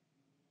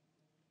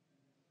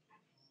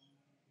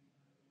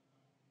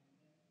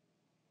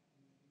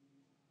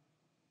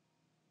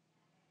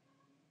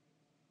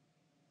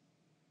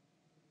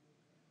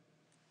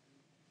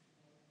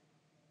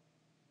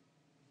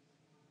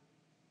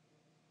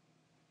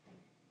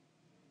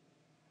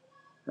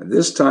 At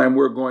this time,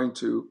 we're going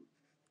to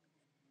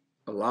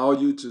allow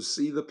you to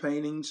see the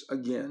paintings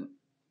again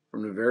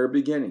from the very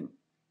beginning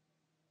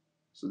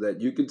so that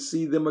you could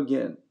see them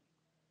again.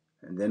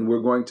 And then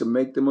we're going to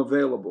make them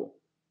available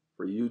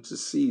for you to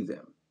see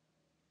them.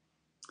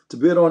 To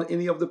bid on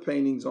any of the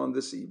paintings on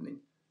this evening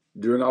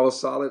during our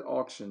silent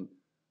auction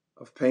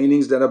of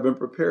paintings that have been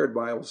prepared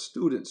by our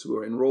students who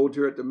are enrolled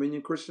here at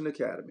Dominion Christian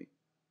Academy,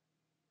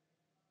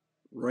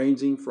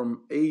 ranging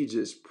from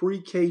ages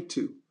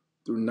pre-K2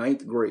 through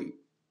ninth grade,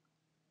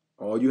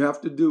 all you have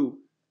to do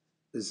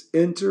is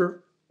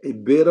enter a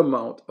bid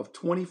amount of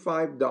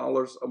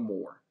 $25 or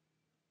more,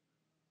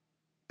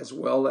 as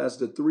well as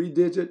the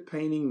 3-digit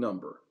painting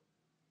number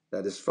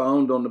that is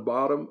found on the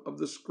bottom of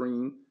the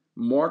screen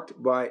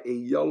marked by a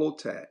yellow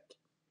tag.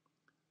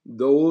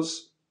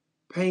 Those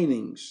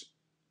paintings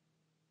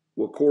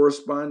will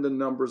correspond to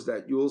numbers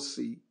that you'll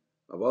see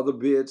of other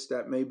bids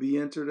that may be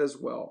entered as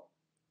well.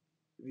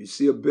 If you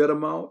see a bid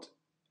amount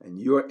and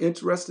you are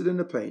interested in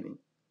the painting,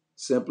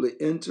 simply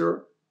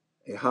enter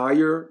a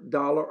higher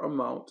dollar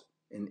amount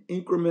in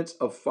increments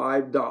of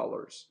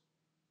 $5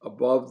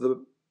 above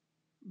the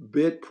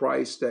bid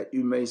price that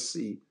you may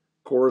see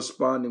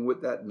corresponding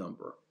with that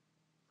number.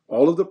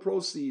 All of the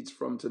proceeds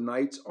from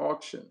tonight's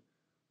auction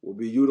will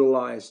be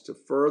utilized to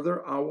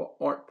further our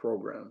art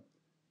program,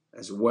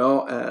 as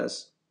well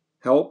as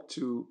help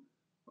to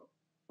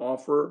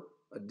offer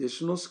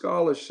additional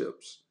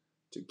scholarships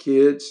to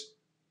kids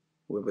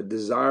who have a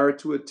desire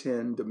to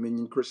attend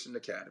Dominion Christian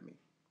Academy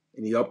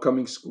in the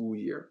upcoming school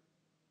year.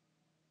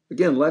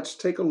 Again, let's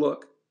take a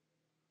look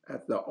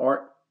at the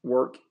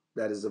artwork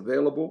that is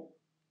available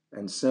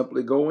and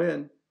simply go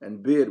in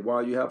and bid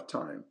while you have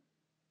time.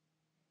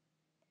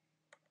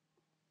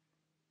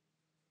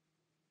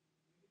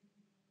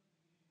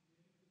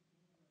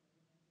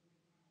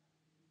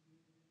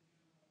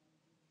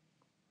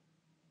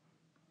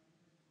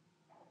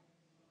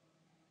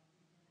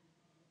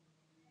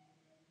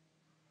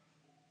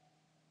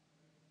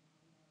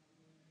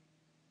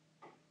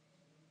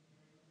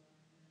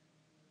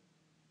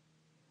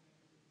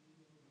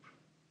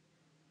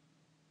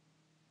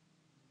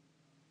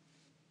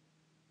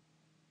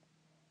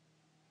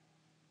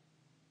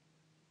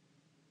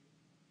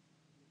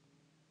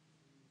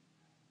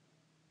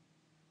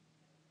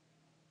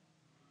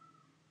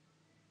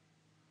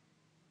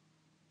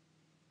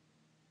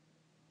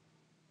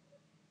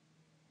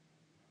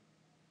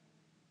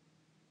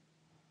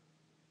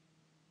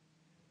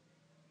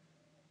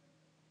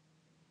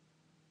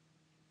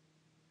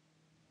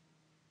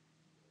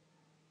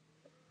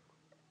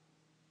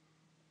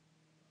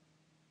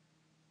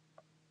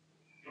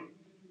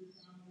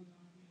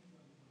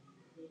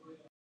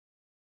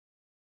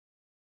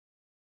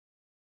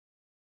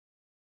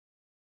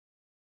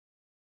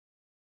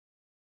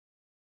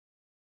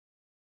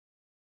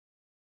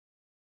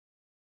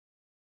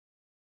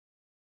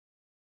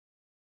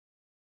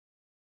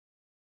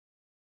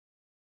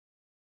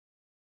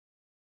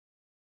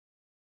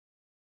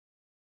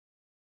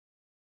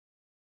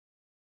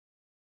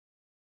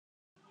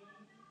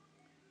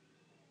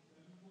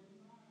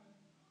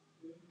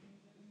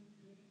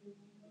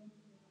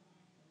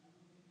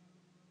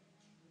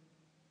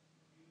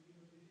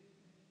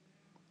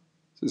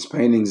 This is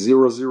painting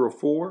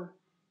 004.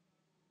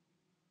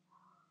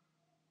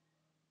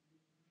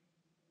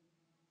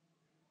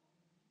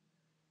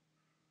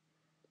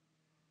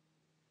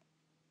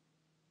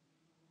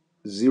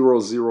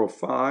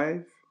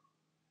 (005).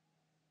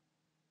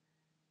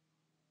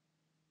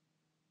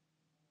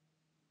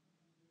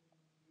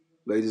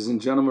 Ladies and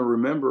gentlemen,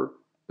 remember,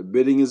 the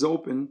bidding is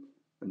open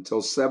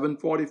until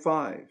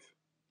 7:45.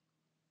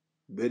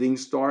 Bidding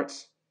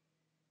starts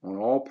on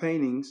all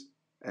paintings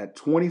at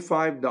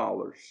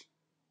 $25,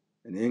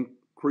 an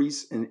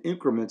increase in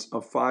increments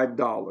of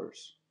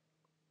 $5.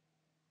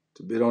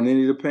 To bid on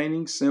any of the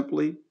paintings,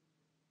 simply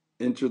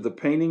enter the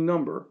painting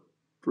number,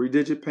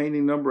 3-digit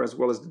painting number, as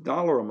well as the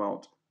dollar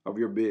amount of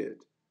your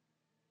bid.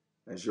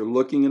 As you're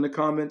looking in the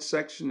comments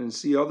section and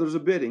see others are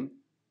bidding,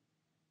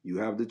 you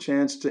have the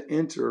chance to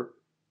enter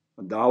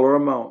a dollar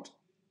amount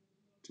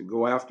to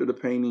go after the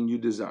painting you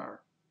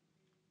desire.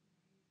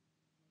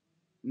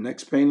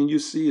 Next painting you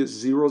see is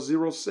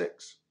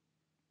 006.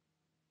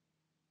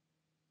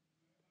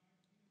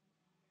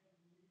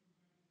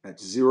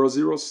 That's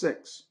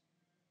 006.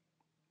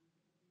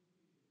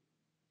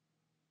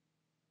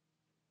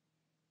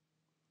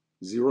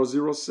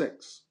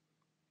 006.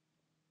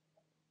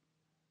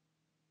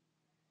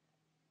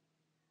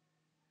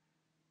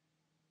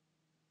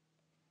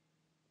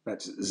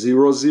 That's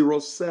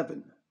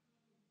 007.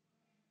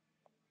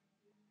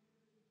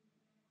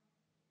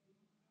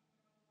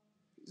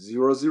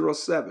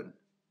 007.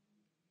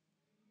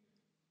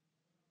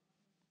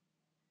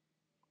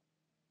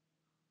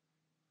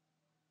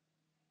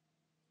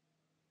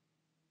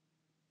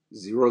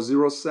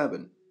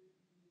 007.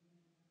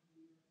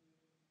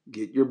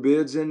 Get your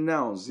bids in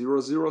now.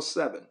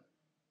 007.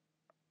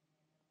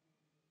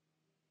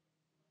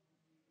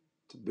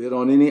 To bid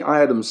on any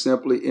item,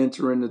 simply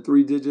enter in the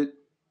 3-digit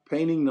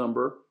painting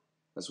number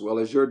as well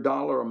as your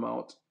dollar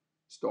amount,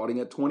 starting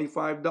at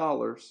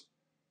 $25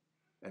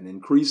 and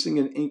increasing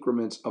in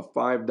increments of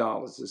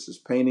 $5. This is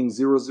painting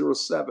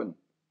 007.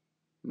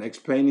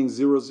 Next painting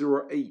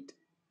 008.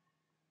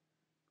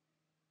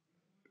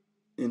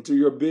 Enter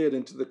your bid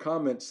into the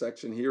comment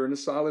section here in the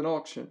silent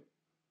auction.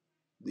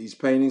 These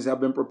paintings have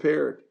been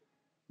prepared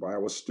by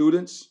our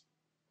students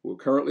who are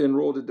currently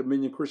enrolled at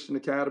Dominion Christian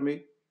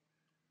Academy,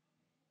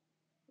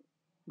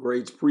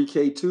 grades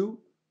pre-K2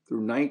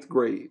 through 9th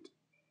grade.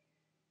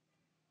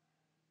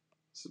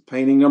 This is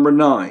painting number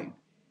 9.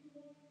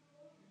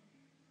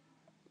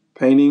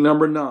 Painting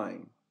number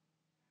 9.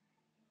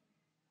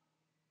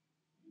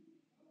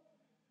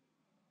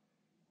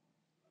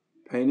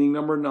 Painting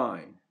number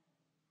 9.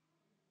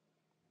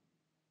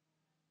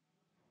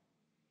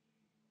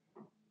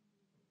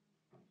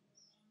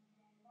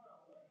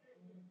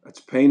 That's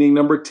painting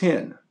number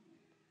 10.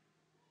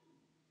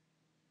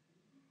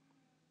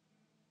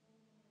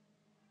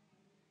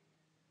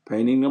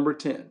 Painting number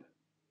 10.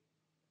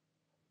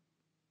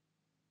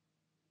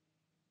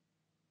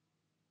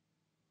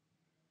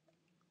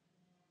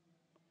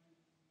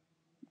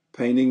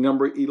 Painting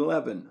number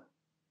 11.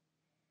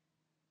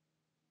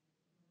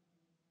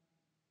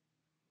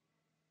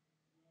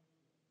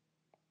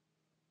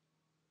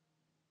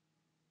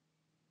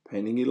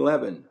 Painting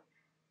 11.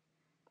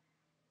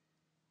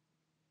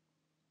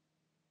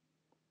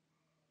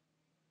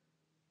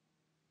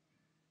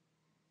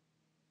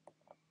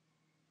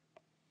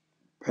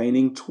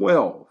 Painting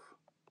 12.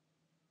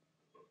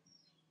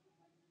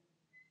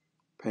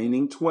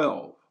 Painting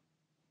 12.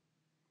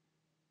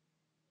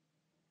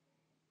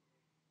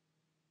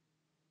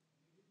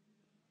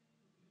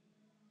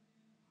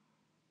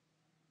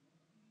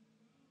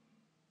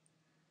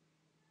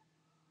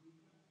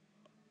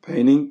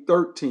 Painting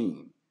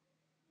 13.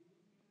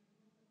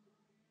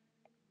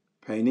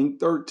 Painting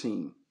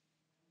 13.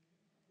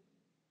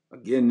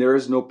 Again, there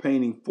is no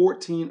painting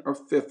 14 or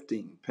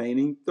 15.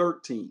 Painting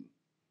 13.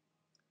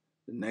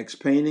 The next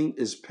painting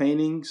is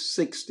painting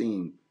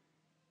 16.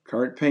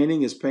 Current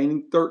painting is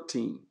painting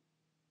 13.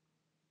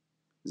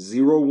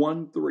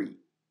 013.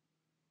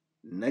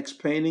 Next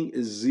painting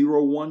is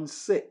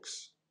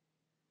 016.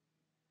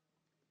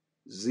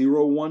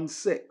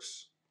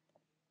 016.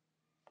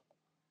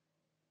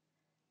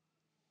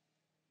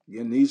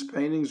 Again, these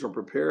paintings are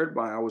prepared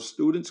by our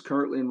students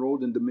currently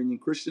enrolled in Dominion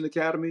Christian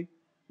Academy,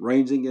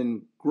 ranging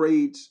in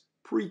grades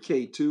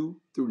pre-K2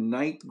 through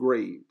 9th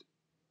grade.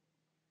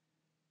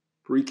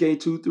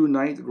 Pre-K2 through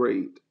 9th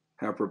grade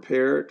have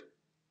prepared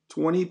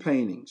 20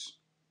 paintings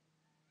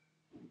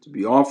to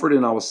be offered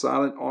in our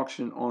silent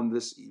auction on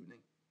this evening.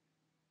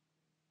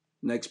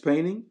 Next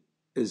painting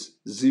is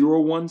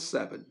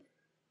 017.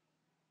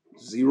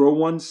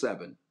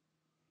 017.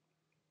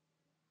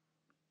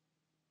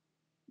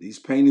 These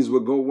paintings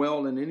will go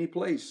well in any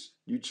place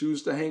you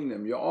choose to hang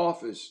them: your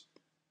office,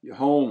 your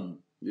home,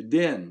 your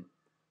den,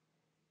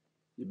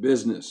 your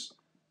business.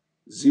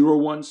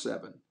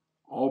 017.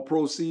 All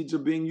proceeds are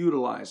being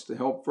utilized to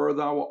help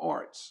further our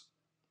arts,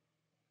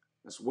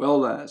 as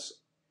well as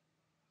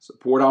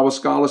support our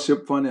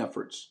scholarship fund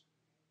efforts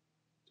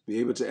to be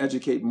able to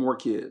educate more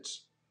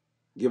kids,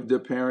 give their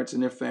parents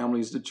and their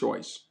families the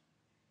choice.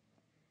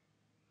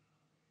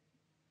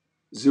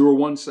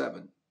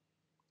 017.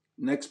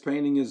 Next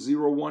painting is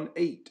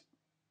 018.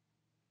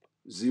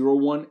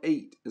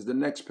 018 is the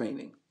next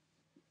painting.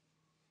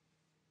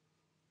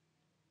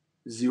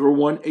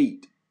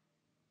 018.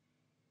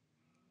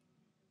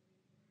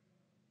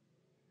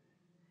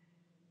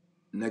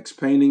 Next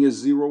painting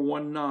is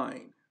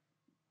 019.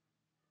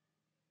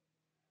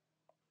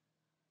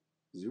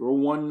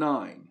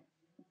 019.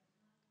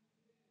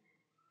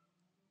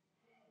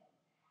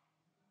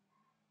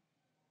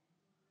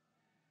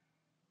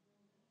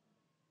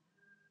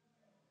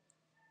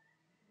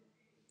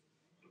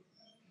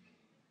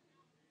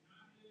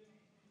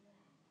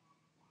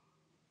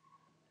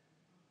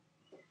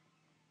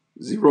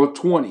 Zero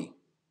 20.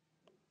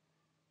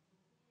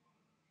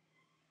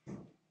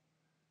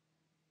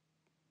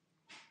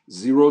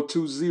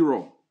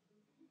 020.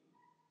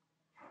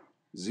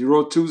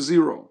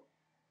 020.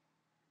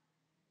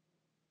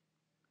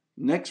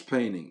 Next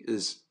painting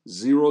is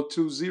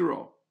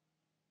 020.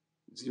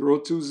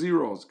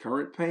 020 is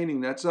current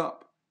painting that's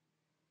up.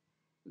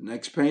 The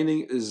next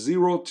painting is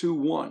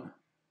 021.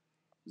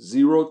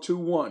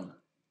 021.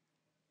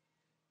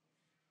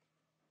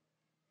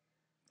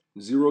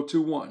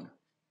 021.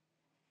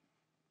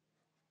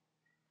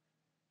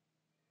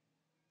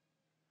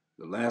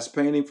 The last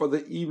painting for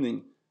the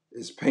evening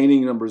is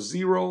painting number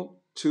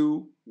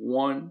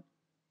 021.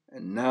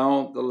 And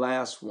now the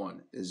last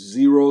one is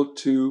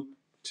 022.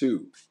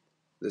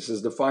 This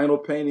is the final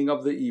painting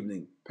of the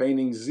evening,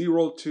 painting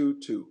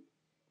 022.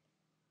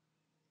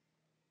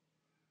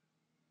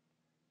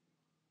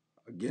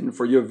 Again,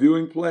 for your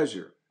viewing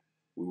pleasure,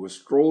 we will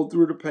stroll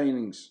through the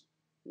paintings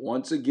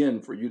once again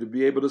for you to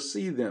be able to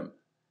see them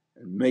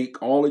and make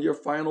all of your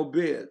final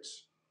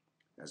bids,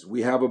 as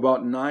we have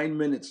about 9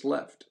 minutes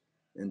left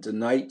in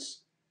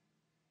tonight's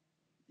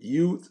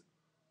Youth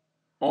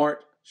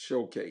Art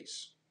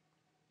Showcase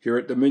here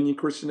at Dominion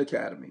Christian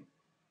Academy.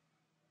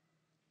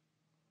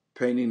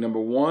 Painting number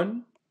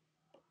 1,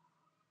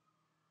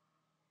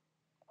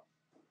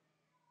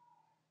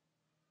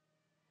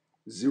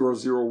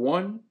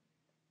 001,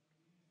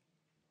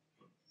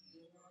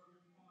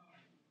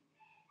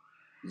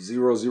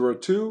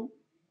 002,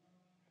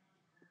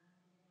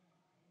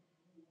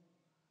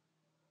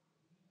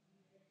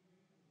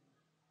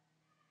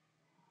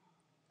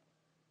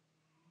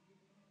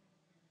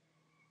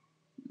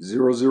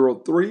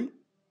 003,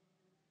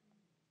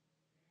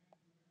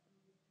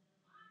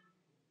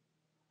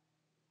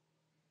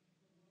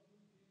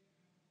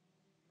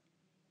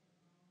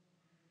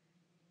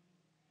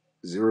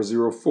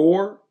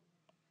 004,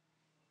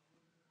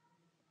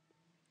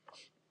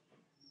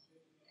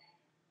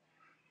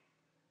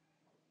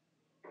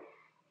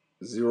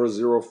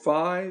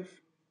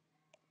 005,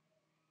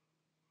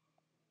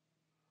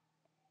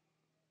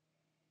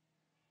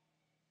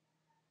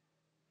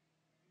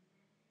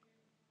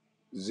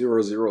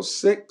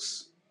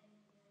 006,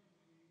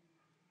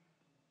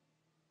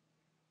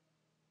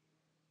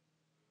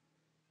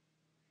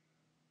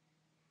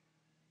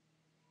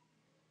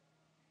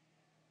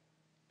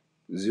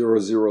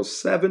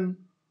 007,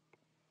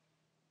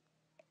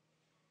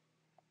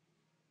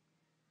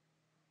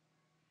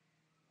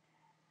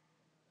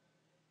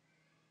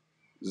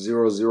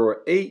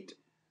 008,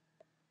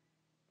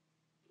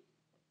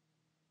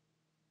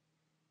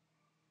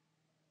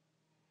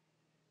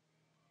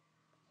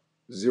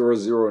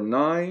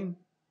 009,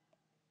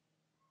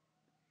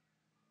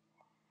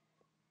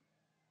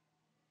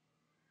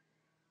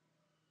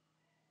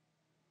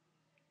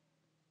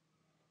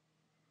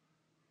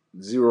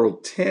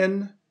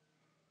 010,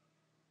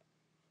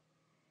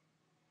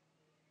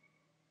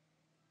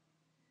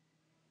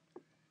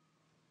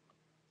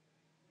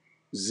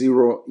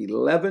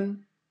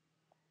 011,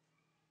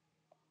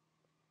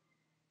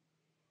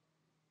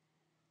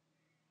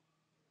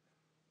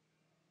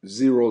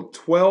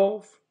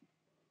 012,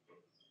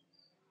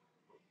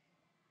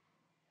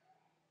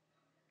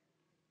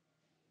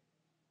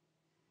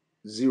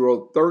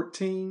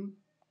 013.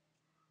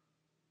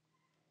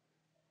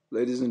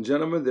 Ladies and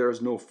gentlemen, there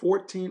is no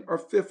 14 or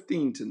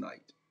 15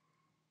 tonight.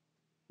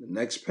 The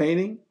next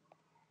painting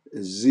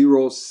is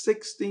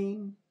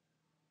 016,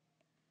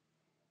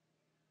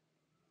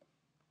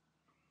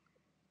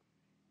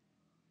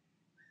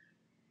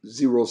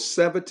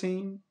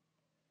 017,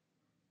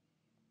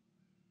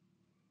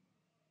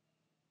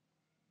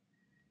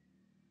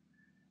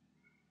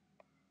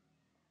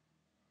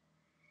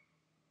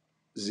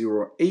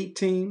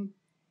 018,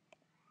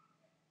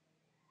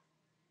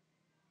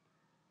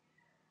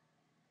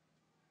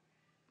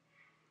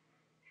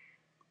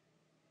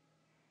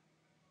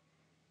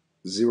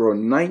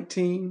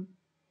 019,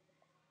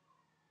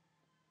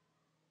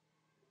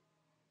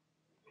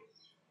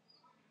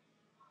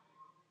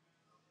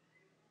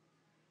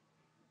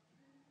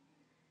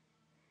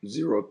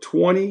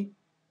 020,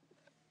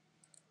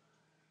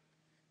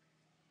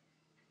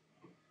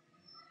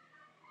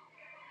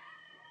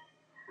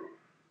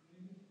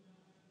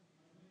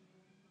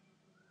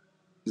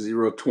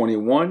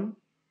 021,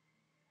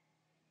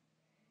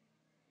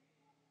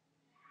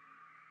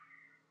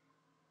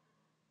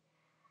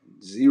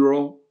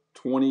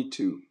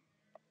 022.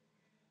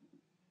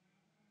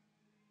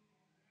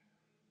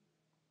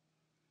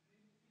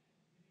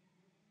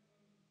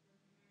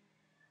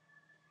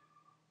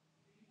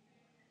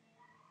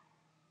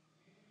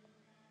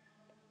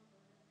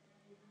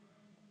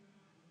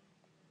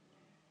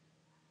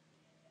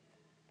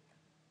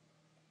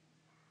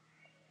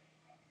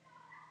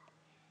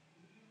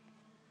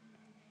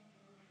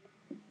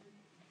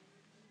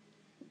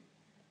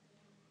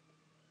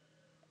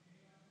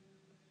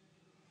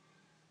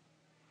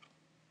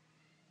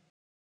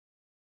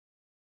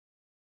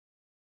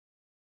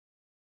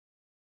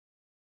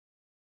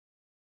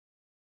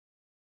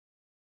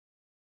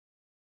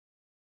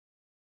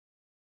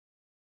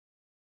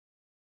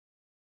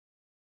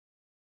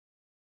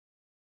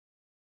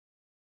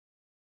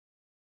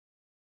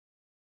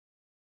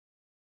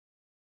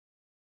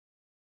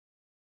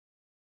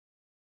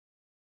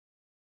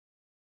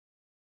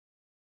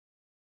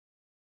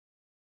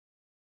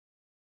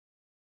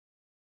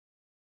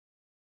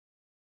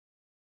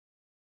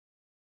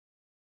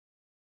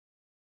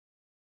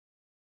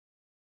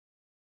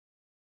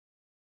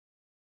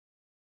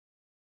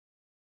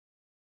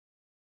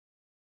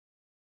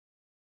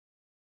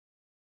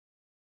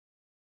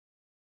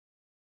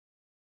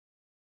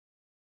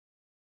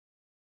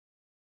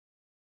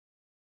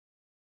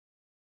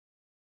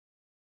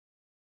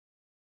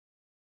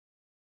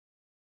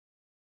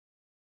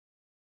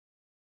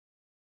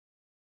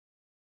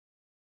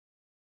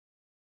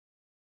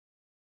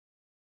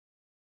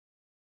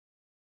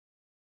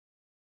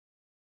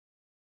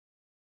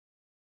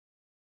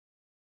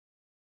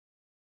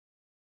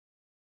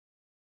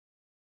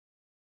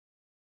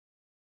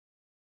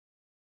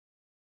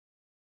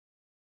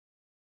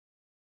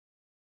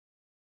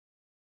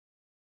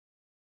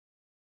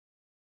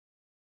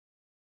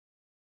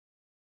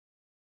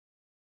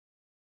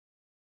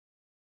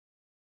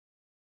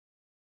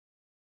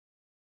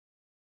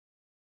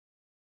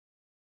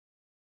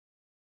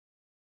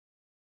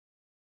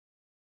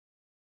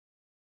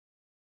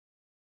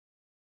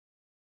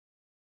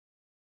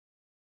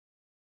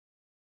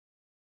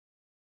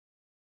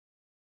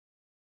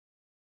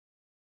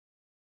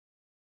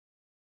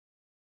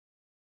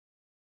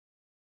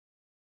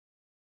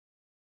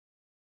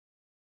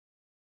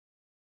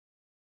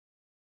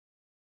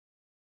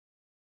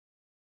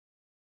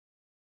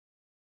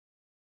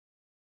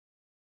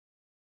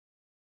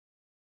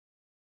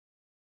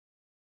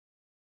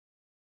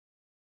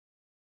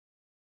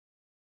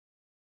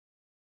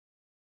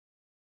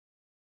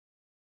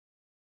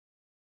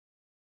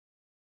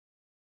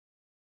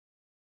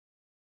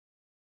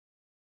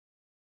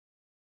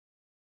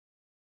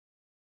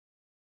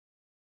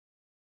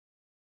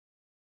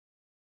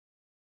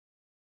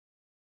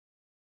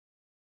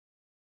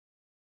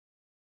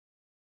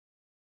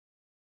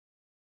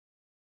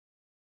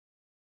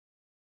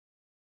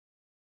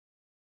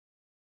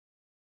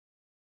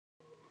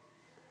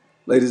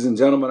 Ladies and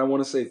gentlemen, I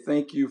want to say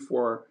thank you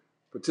for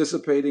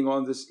participating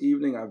on this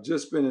evening. I've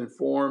just been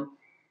informed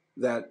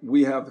that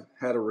we have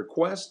had a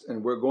request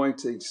and we're going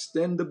to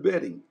extend the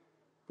bidding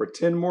for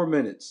 10 more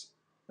minutes,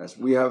 as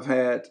we have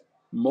had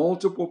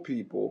multiple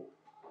people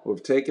who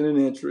have taken an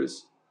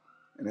interest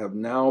and have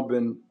now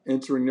been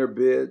entering their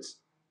bids,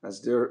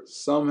 as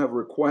some have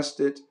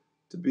requested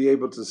to be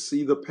able to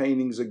see the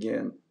paintings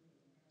again.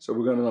 So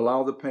we're going to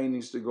allow the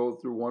paintings to go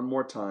through one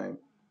more time.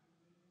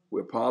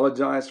 We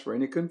apologize for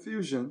any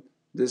confusion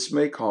this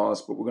may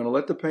cause, but we're going to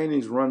let the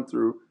paintings run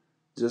through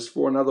just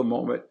for another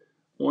moment.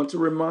 I want to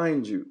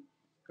remind you,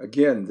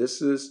 again,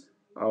 this is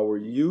our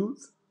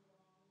youth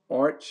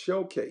art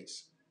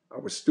showcase.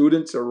 Our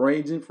students are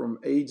ranging from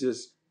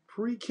ages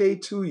pre-K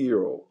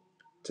 2-year-old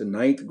to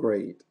ninth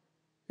grade.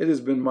 It has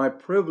been my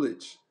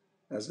privilege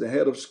as the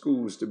head of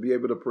schools to be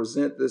able to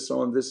present this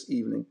on this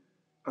evening.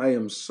 I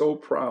am so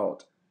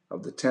proud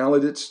of the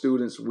talented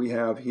students we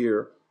have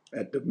here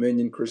at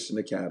Dominion Christian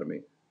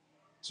Academy.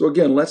 So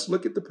again, let's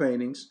look at the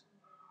paintings,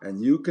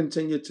 and you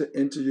continue to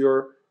enter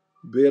your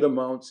bid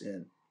amounts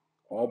in.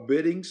 All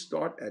biddings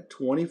start at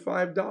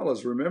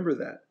 $25. Remember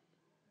that.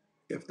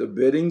 If the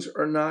biddings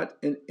are not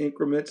in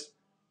increments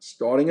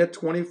starting at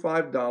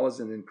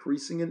 $25 and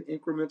increasing in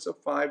increments of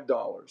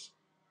 $5,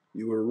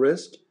 you will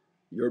risk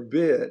your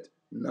bid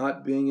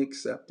not being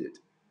accepted.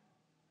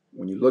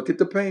 When you look at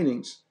the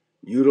paintings,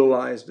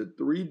 utilize the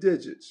 3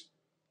 digits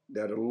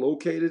that are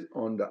located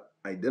on the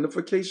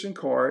identification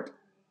card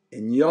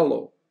in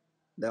yellow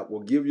that will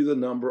give you the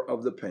number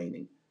of the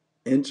painting.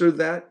 Enter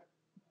that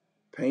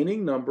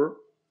painting number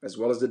as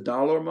well as the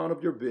dollar amount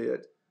of your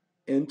bid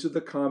into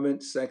the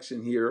comment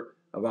section here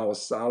of our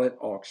silent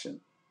auction.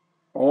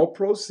 All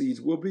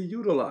proceeds will be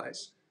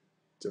utilized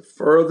to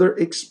further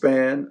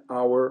expand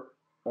our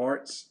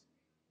arts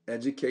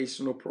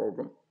educational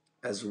program,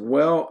 as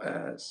well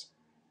as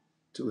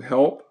to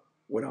help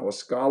with our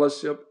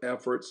scholarship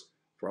efforts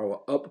for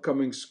our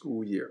upcoming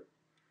school year.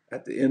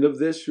 At the end of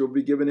this, you'll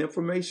be given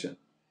information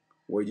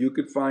where you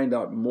could find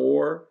out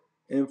more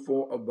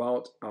info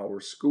about our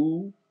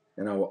school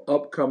and our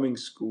upcoming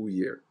school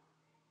year.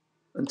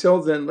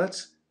 Until then,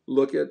 let's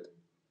look at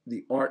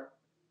the art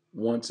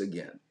once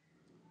again.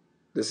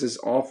 This is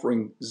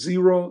offering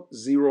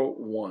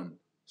 001,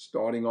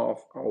 starting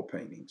off our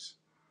paintings.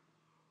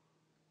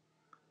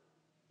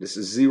 This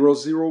is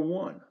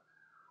 001.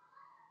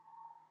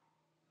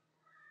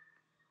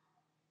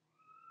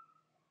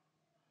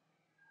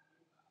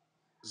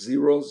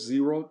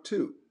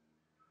 002.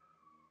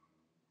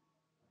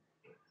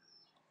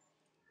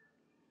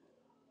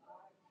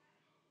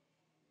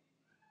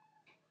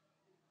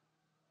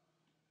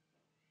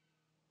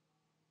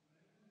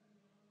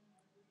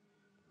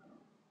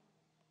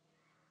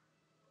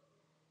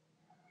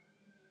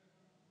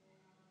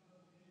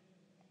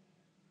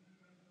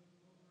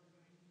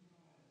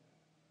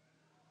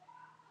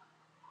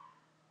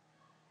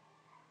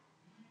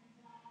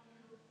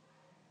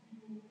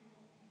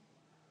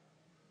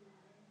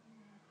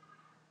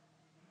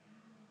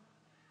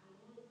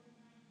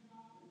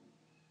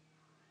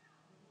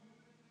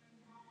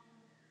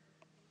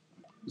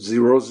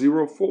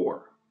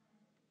 004.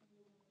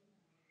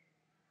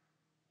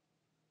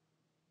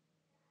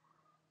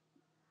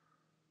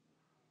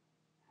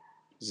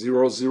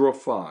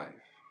 005.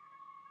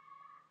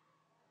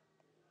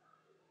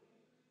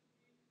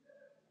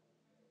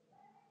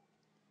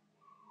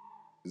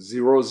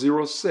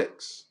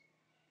 006.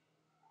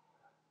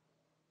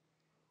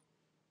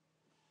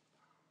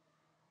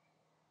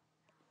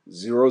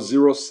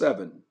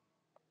 007.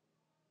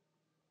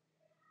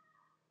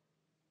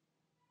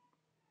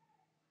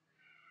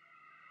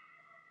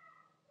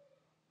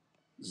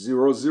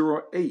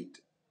 008.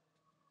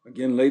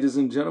 Again, ladies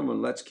and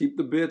gentlemen, let's keep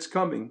the bids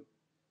coming.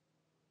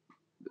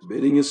 The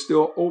bidding is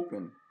still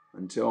open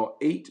until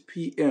 8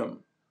 p.m.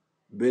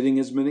 Bidding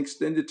has been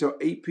extended till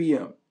 8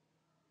 p.m.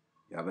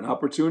 You have an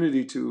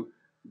opportunity to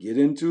get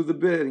into the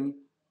bidding,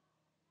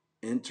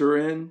 enter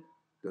in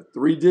the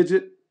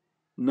 3-digit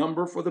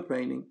number for the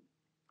painting,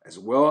 as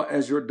well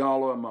as your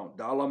dollar amount.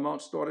 Dollar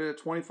amount started at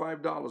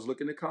 $25.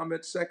 Look in the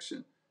comment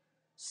section,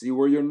 see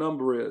where your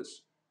number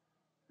is,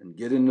 and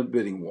get in the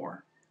bidding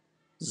war.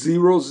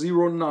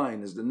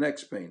 009 is the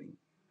next painting.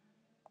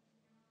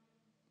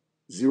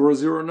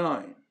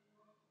 009.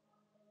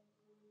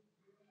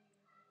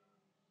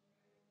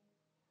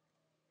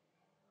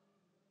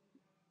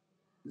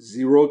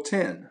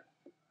 010.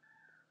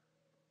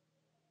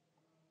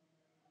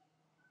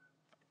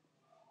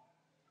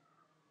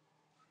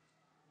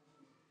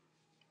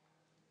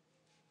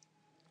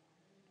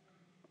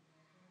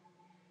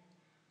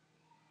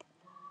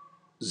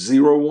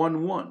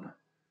 011.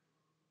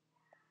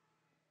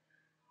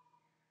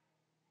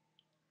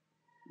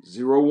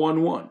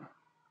 011.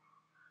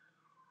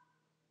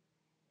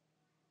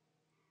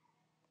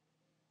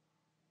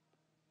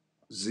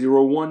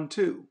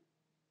 012.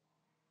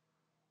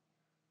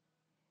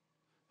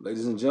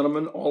 Ladies and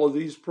gentlemen, all of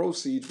these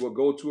proceeds will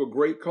go to a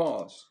great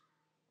cause.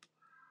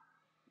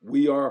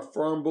 We are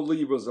firm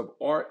believers of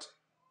art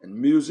and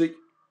music,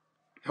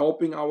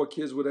 helping our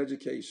kids with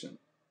education.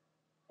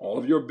 All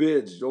of your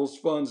bids, those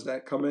funds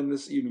that come in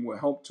this evening, will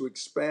help to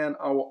expand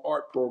our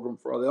art program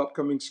for the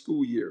upcoming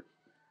school year,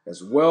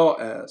 as well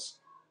as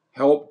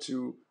help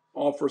to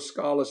offer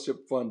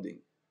scholarship funding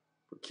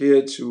for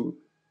kids who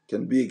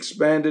can be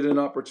expanded in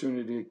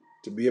opportunity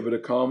to be able to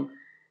come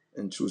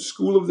into a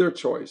school of their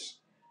choice,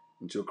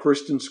 into a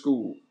Christian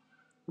school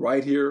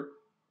right here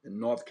in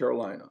North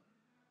Carolina.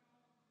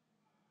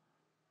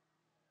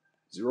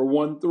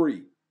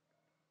 013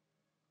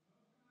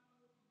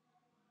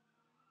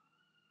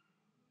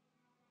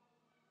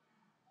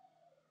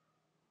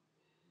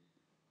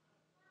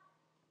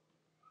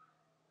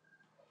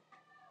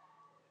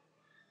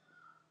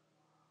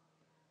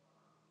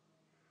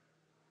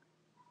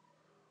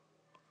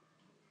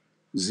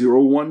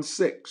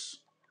 016.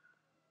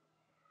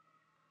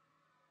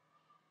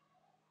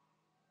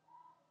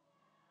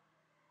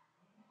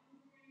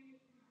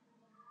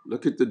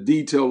 Look at the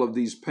detail of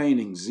these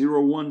paintings.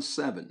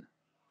 017.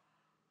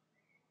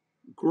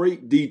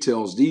 Great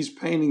details. These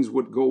paintings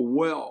would go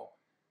well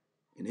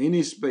in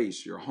any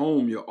space, your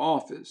home, your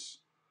office,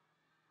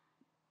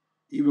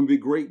 even be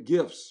great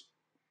gifts.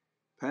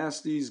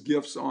 Pass these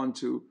gifts on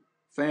to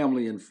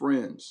family and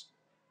friends.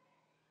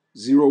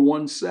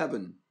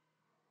 017.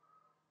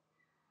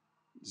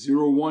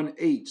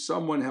 018.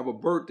 Someone have a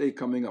birthday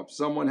coming up.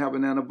 Someone have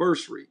an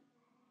anniversary.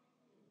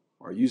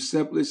 Or you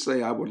simply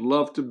say, I would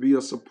love to be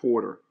a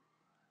supporter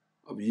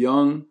of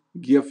young,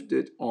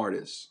 gifted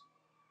artists.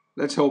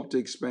 Let's help to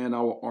expand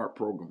our art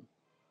program.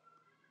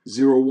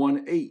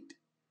 018.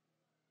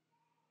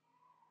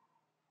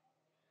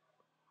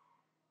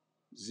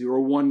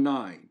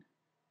 019.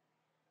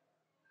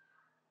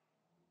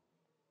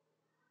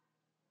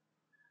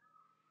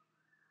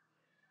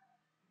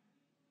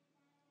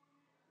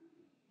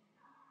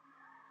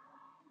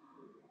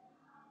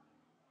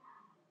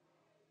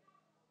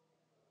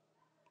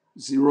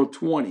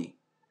 020.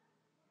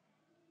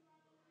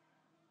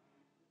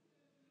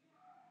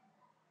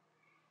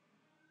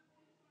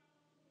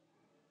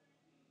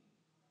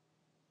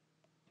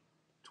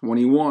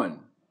 21.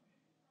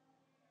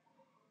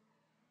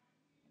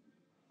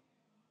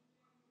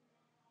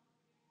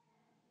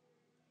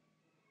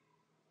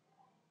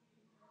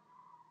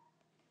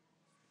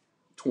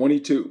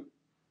 22.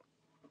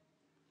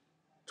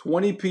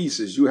 20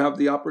 pieces. You have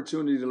the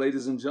opportunity,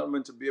 ladies and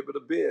gentlemen, to be able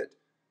to bid.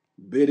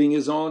 Bidding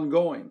is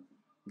ongoing.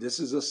 This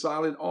is a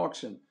silent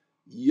auction.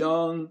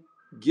 Young,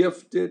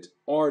 gifted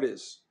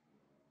artists.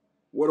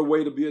 What a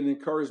way to be an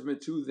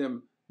encouragement to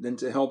them than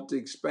to help to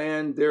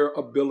expand their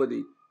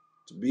ability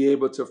to be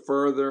able to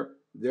further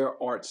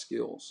their art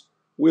skills.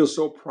 We are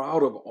so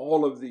proud of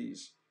all of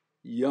these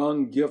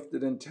young,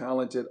 gifted, and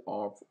talented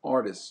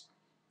artists,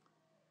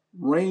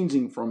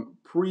 ranging from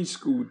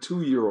preschool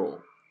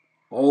 2-year-old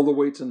all the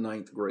way to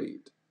 9th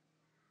grade.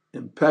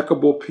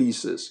 Impeccable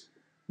pieces.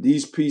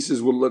 These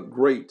pieces will look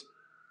great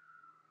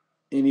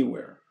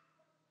anywhere.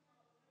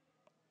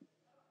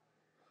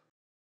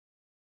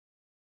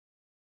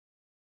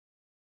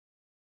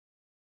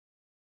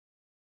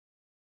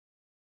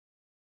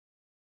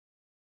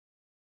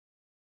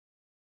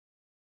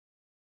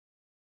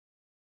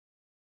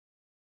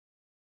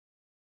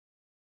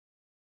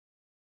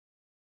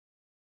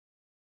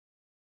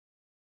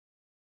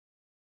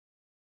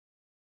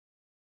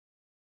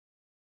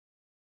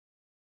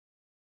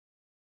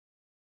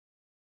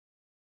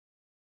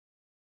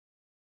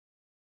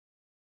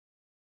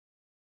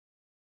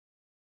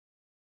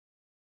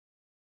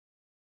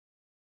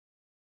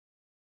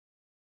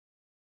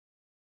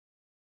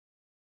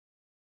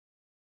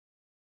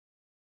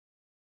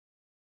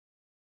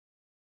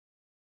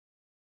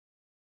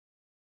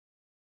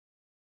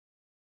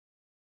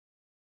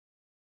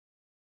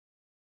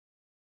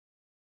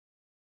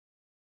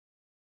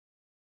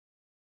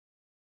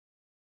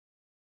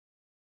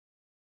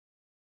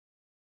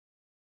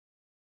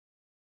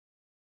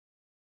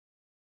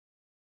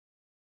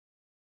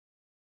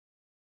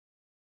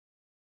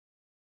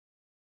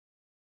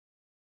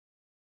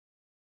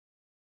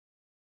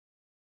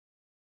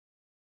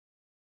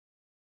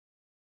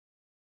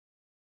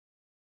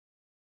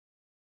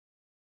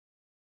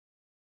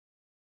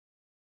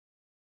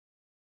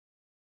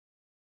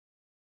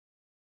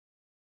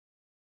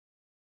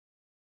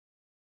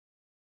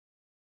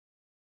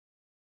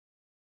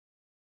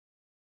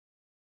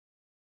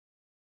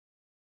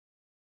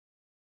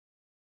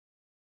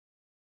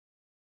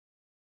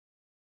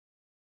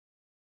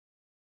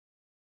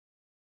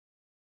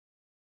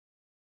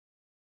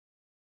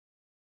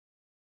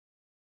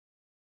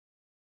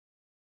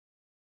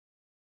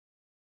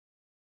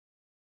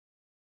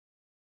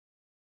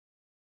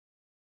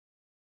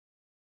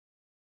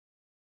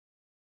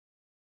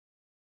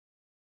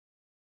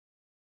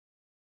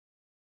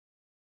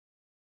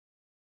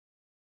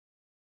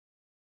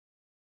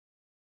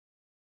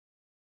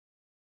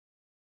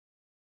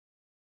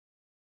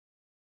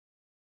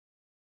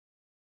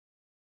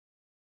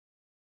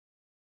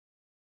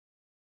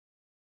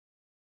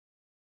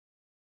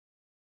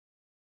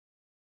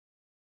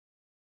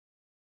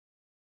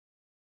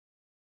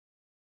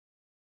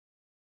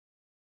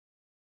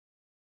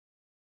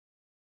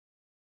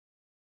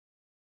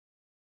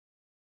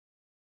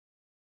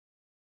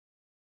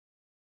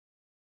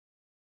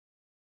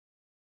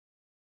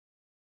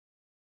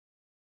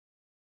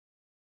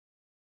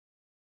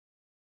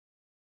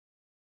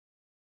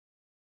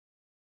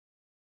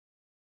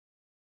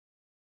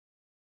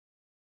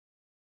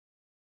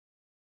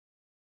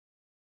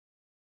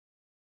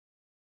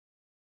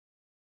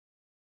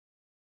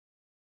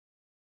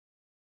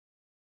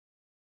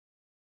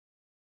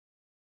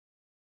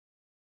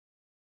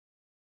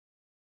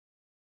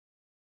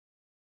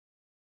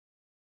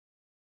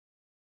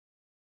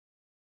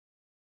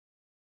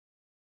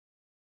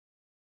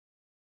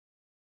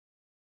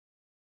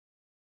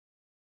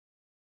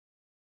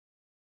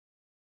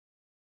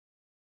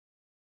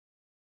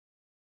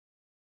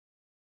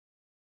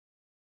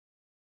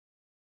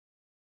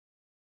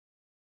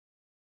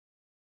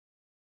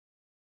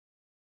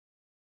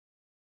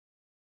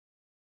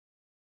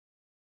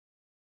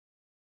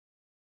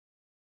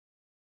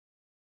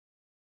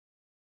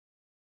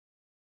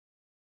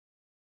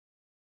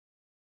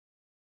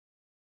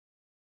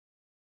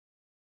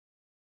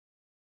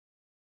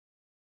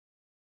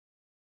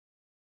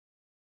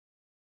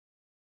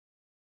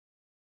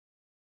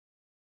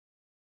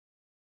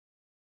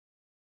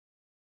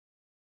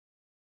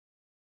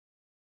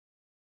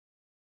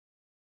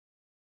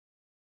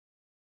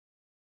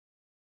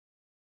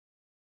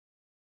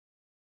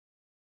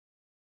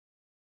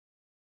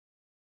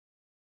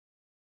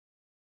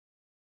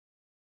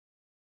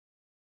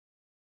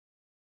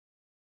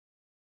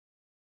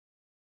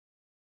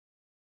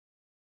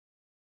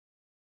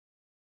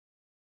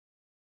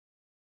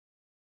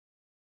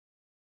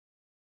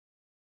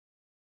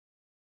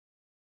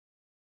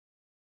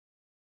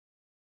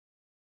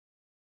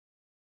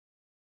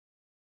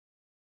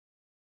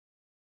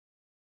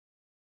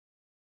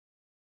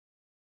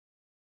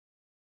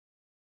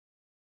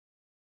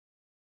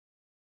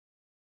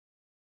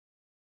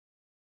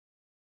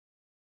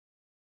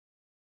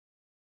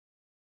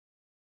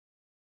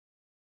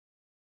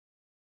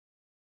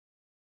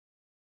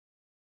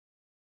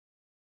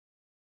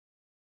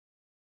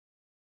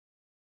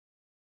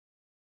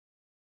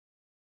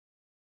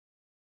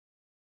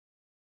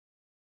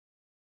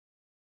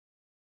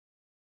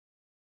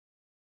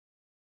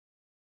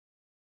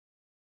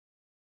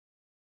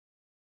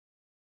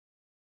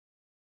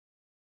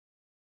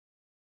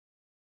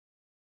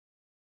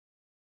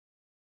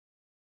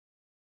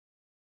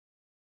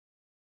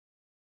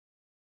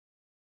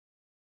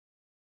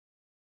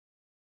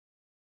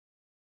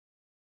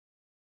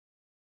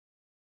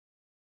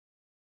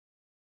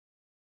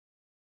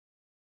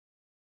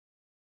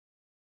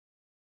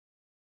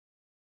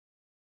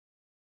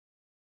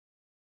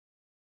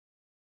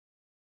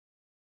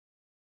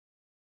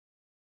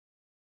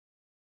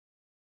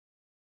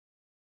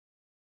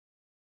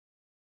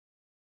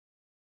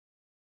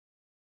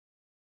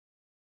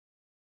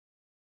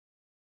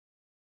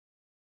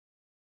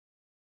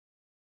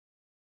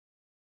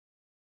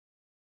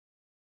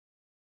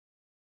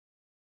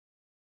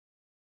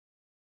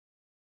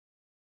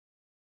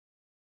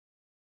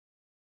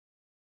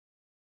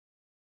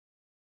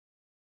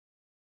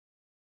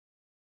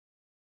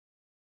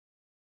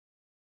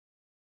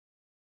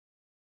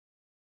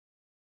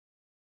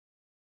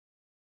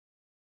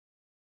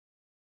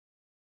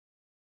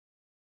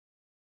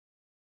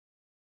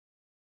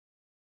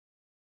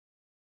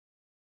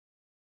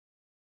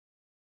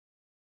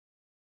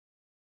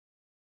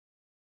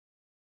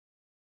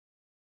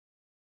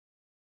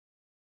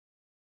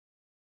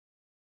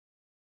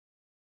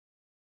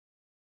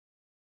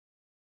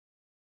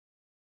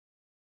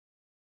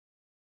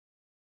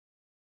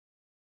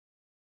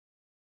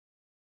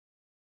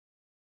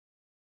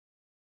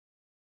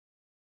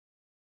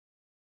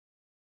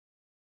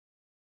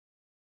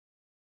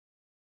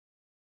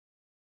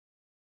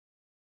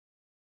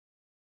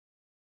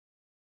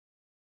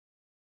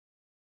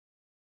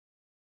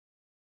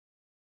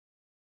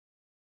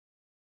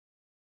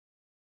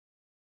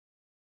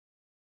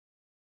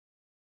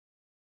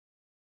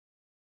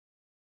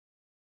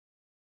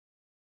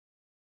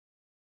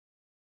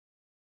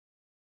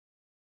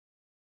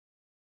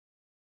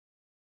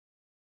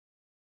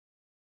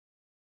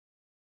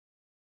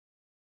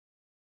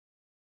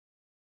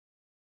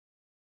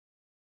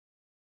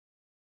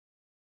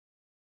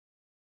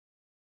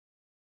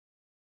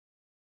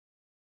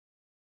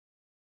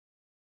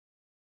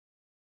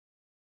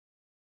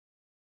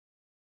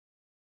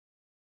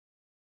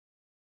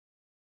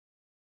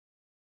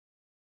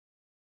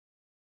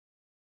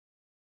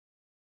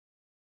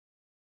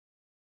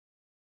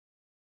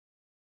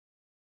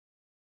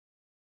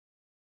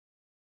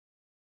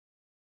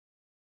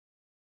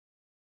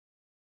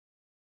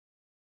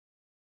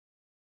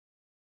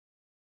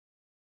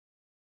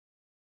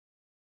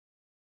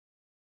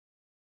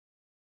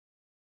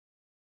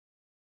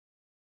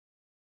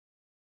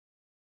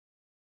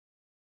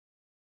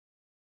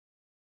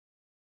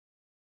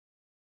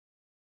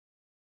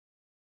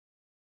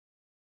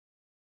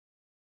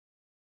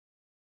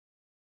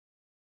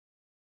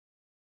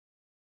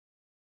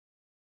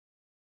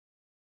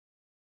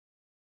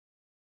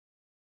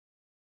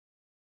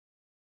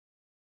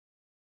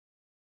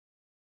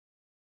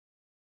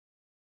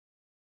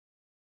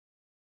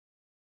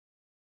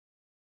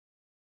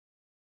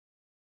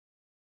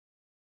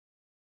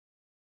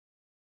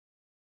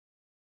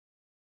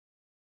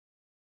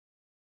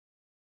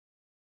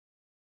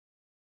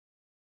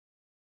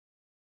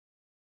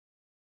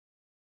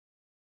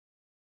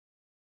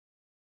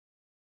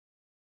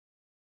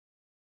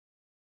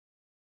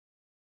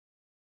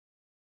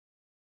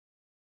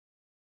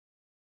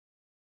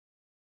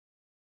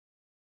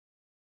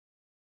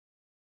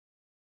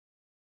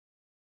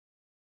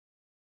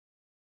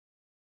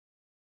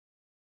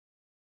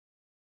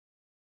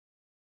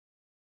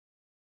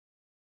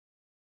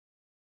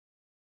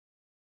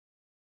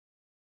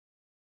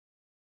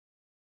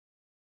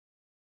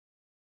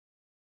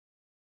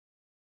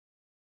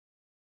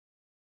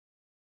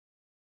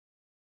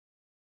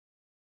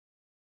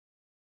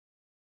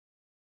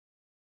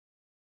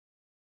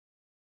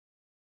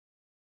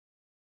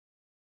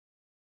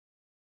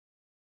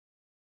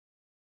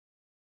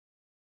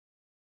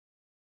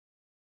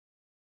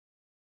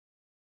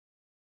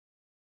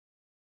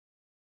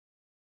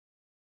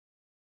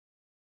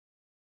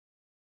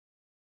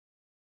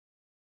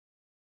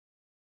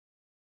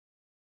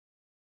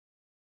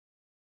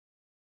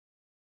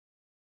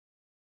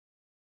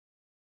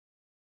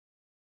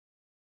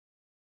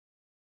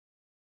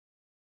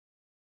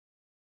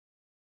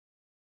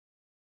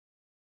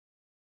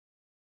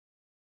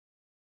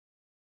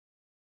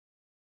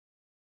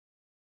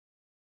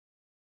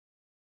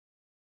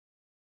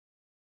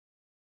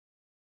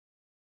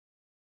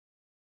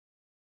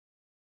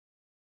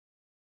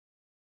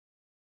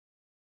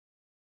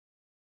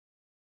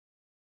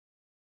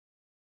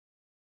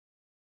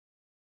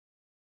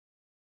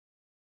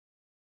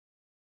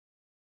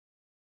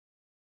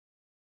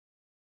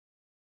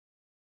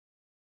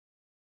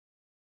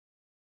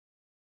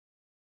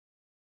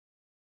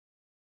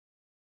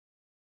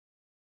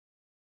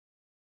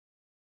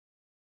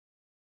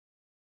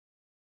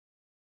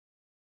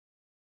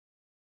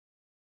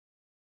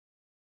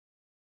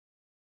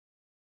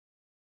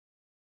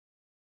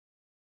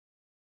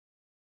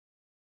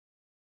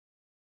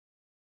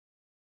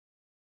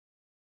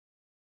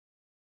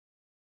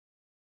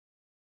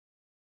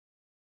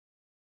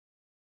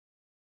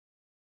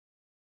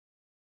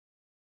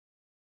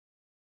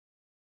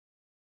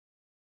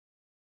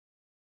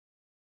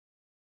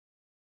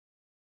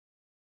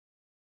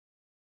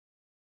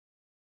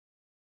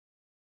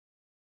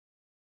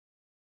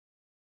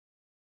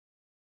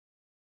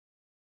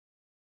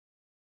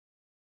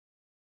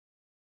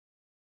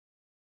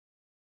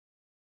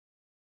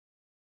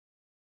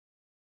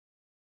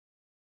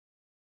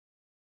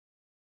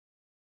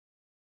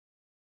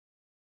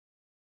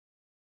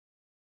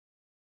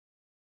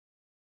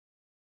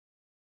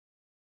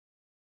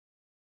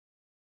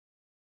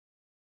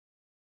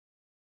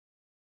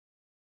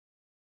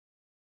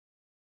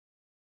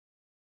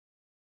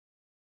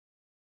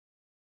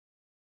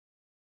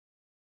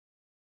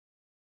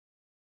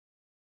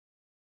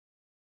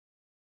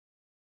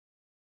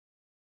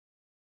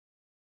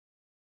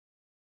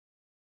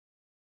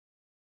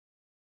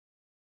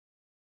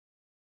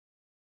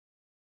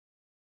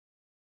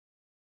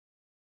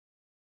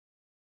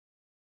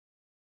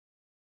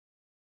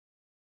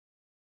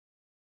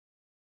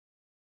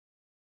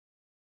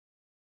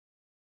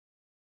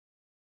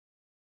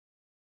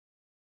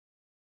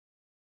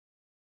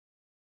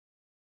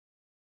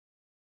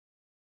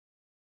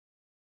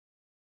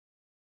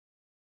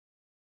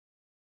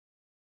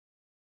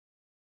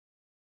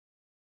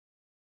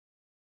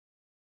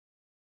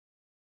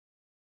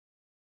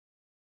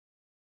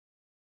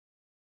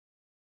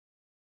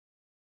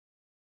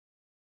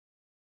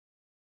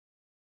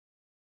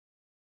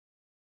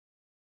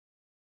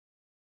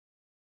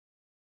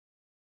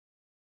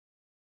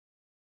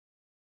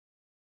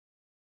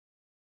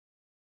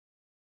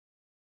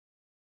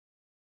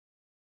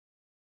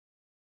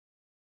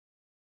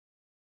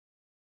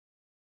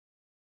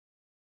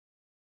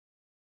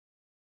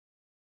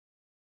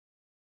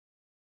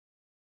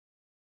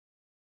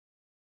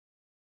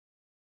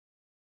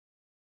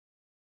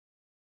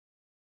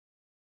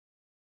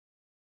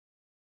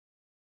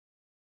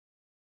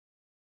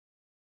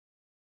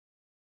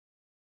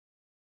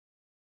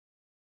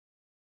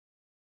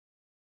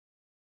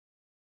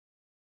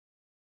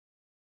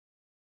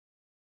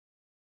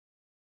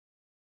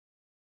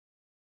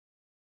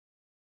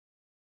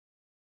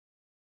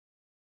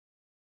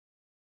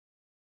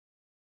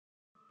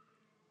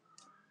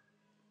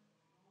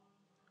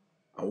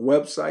 Our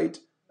website,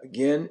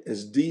 again,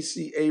 is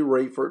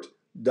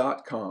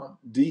dcarayford.com,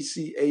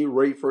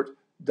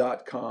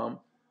 dcarayford.com.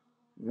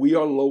 We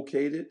are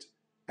located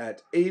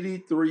at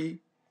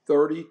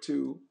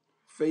 8332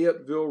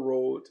 Fayetteville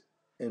Road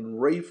in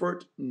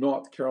Rayford,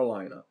 North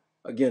Carolina.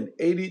 Again,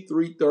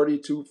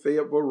 8332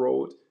 Fayetteville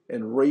Road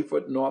in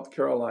Rayford, North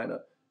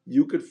Carolina.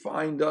 You could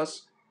find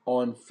us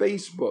on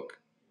Facebook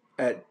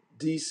at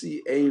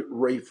DCA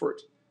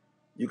Rayford.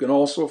 You can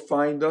also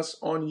find us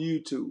on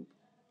YouTube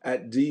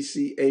at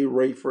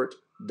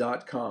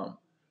dcarayford.com.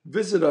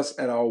 Visit us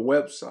at our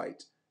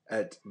website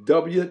at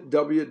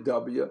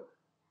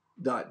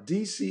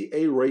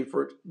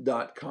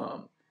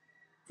www.dcarayford.com.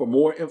 For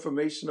more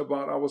information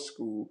about our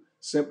school,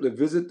 simply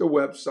visit the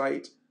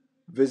website,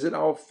 visit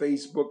our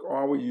Facebook or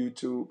our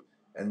YouTube,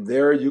 and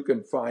there you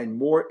can find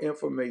more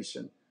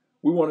information.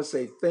 We want to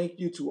say thank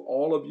you to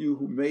all of you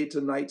who made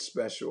tonight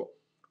special.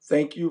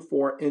 Thank you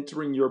for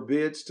entering your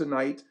bids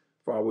tonight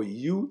for our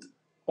Youth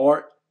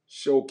Art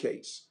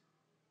Showcase.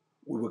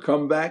 We will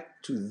come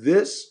back to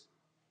this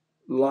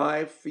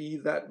live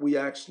feed that we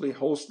actually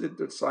hosted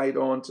the site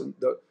on to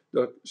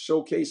the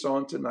showcase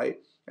on tonight,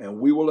 and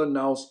we will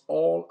announce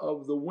all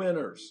of the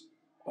winners.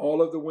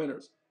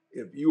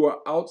 If you are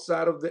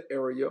outside of the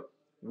area,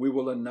 we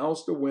will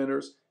announce the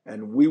winners,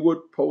 and we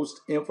would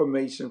post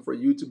information for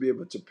you to be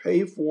able to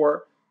pay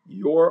for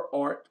your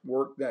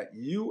artwork that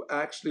you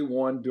actually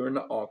won during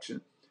the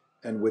auction.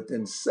 And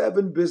within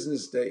 7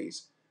 business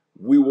days,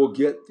 we will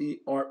get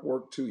the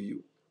artwork to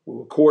you. We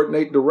will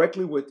coordinate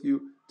directly with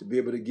you to be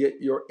able to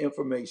get your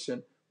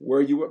information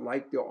where you would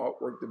like the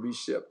artwork to be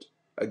shipped.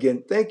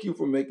 Again, thank you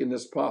for making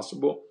this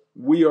possible.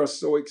 We are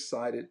so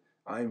excited.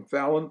 I'm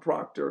Fallon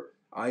Proctor.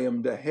 I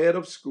am the head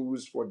of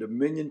schools for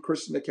Dominion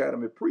Christian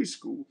Academy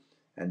Preschool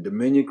and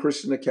Dominion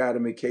Christian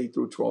Academy K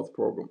through 12th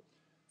program.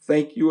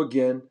 Thank you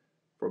again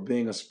for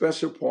being a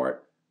special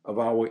part of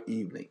our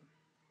evening.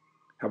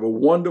 Have a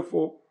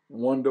wonderful,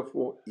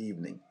 wonderful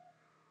evening.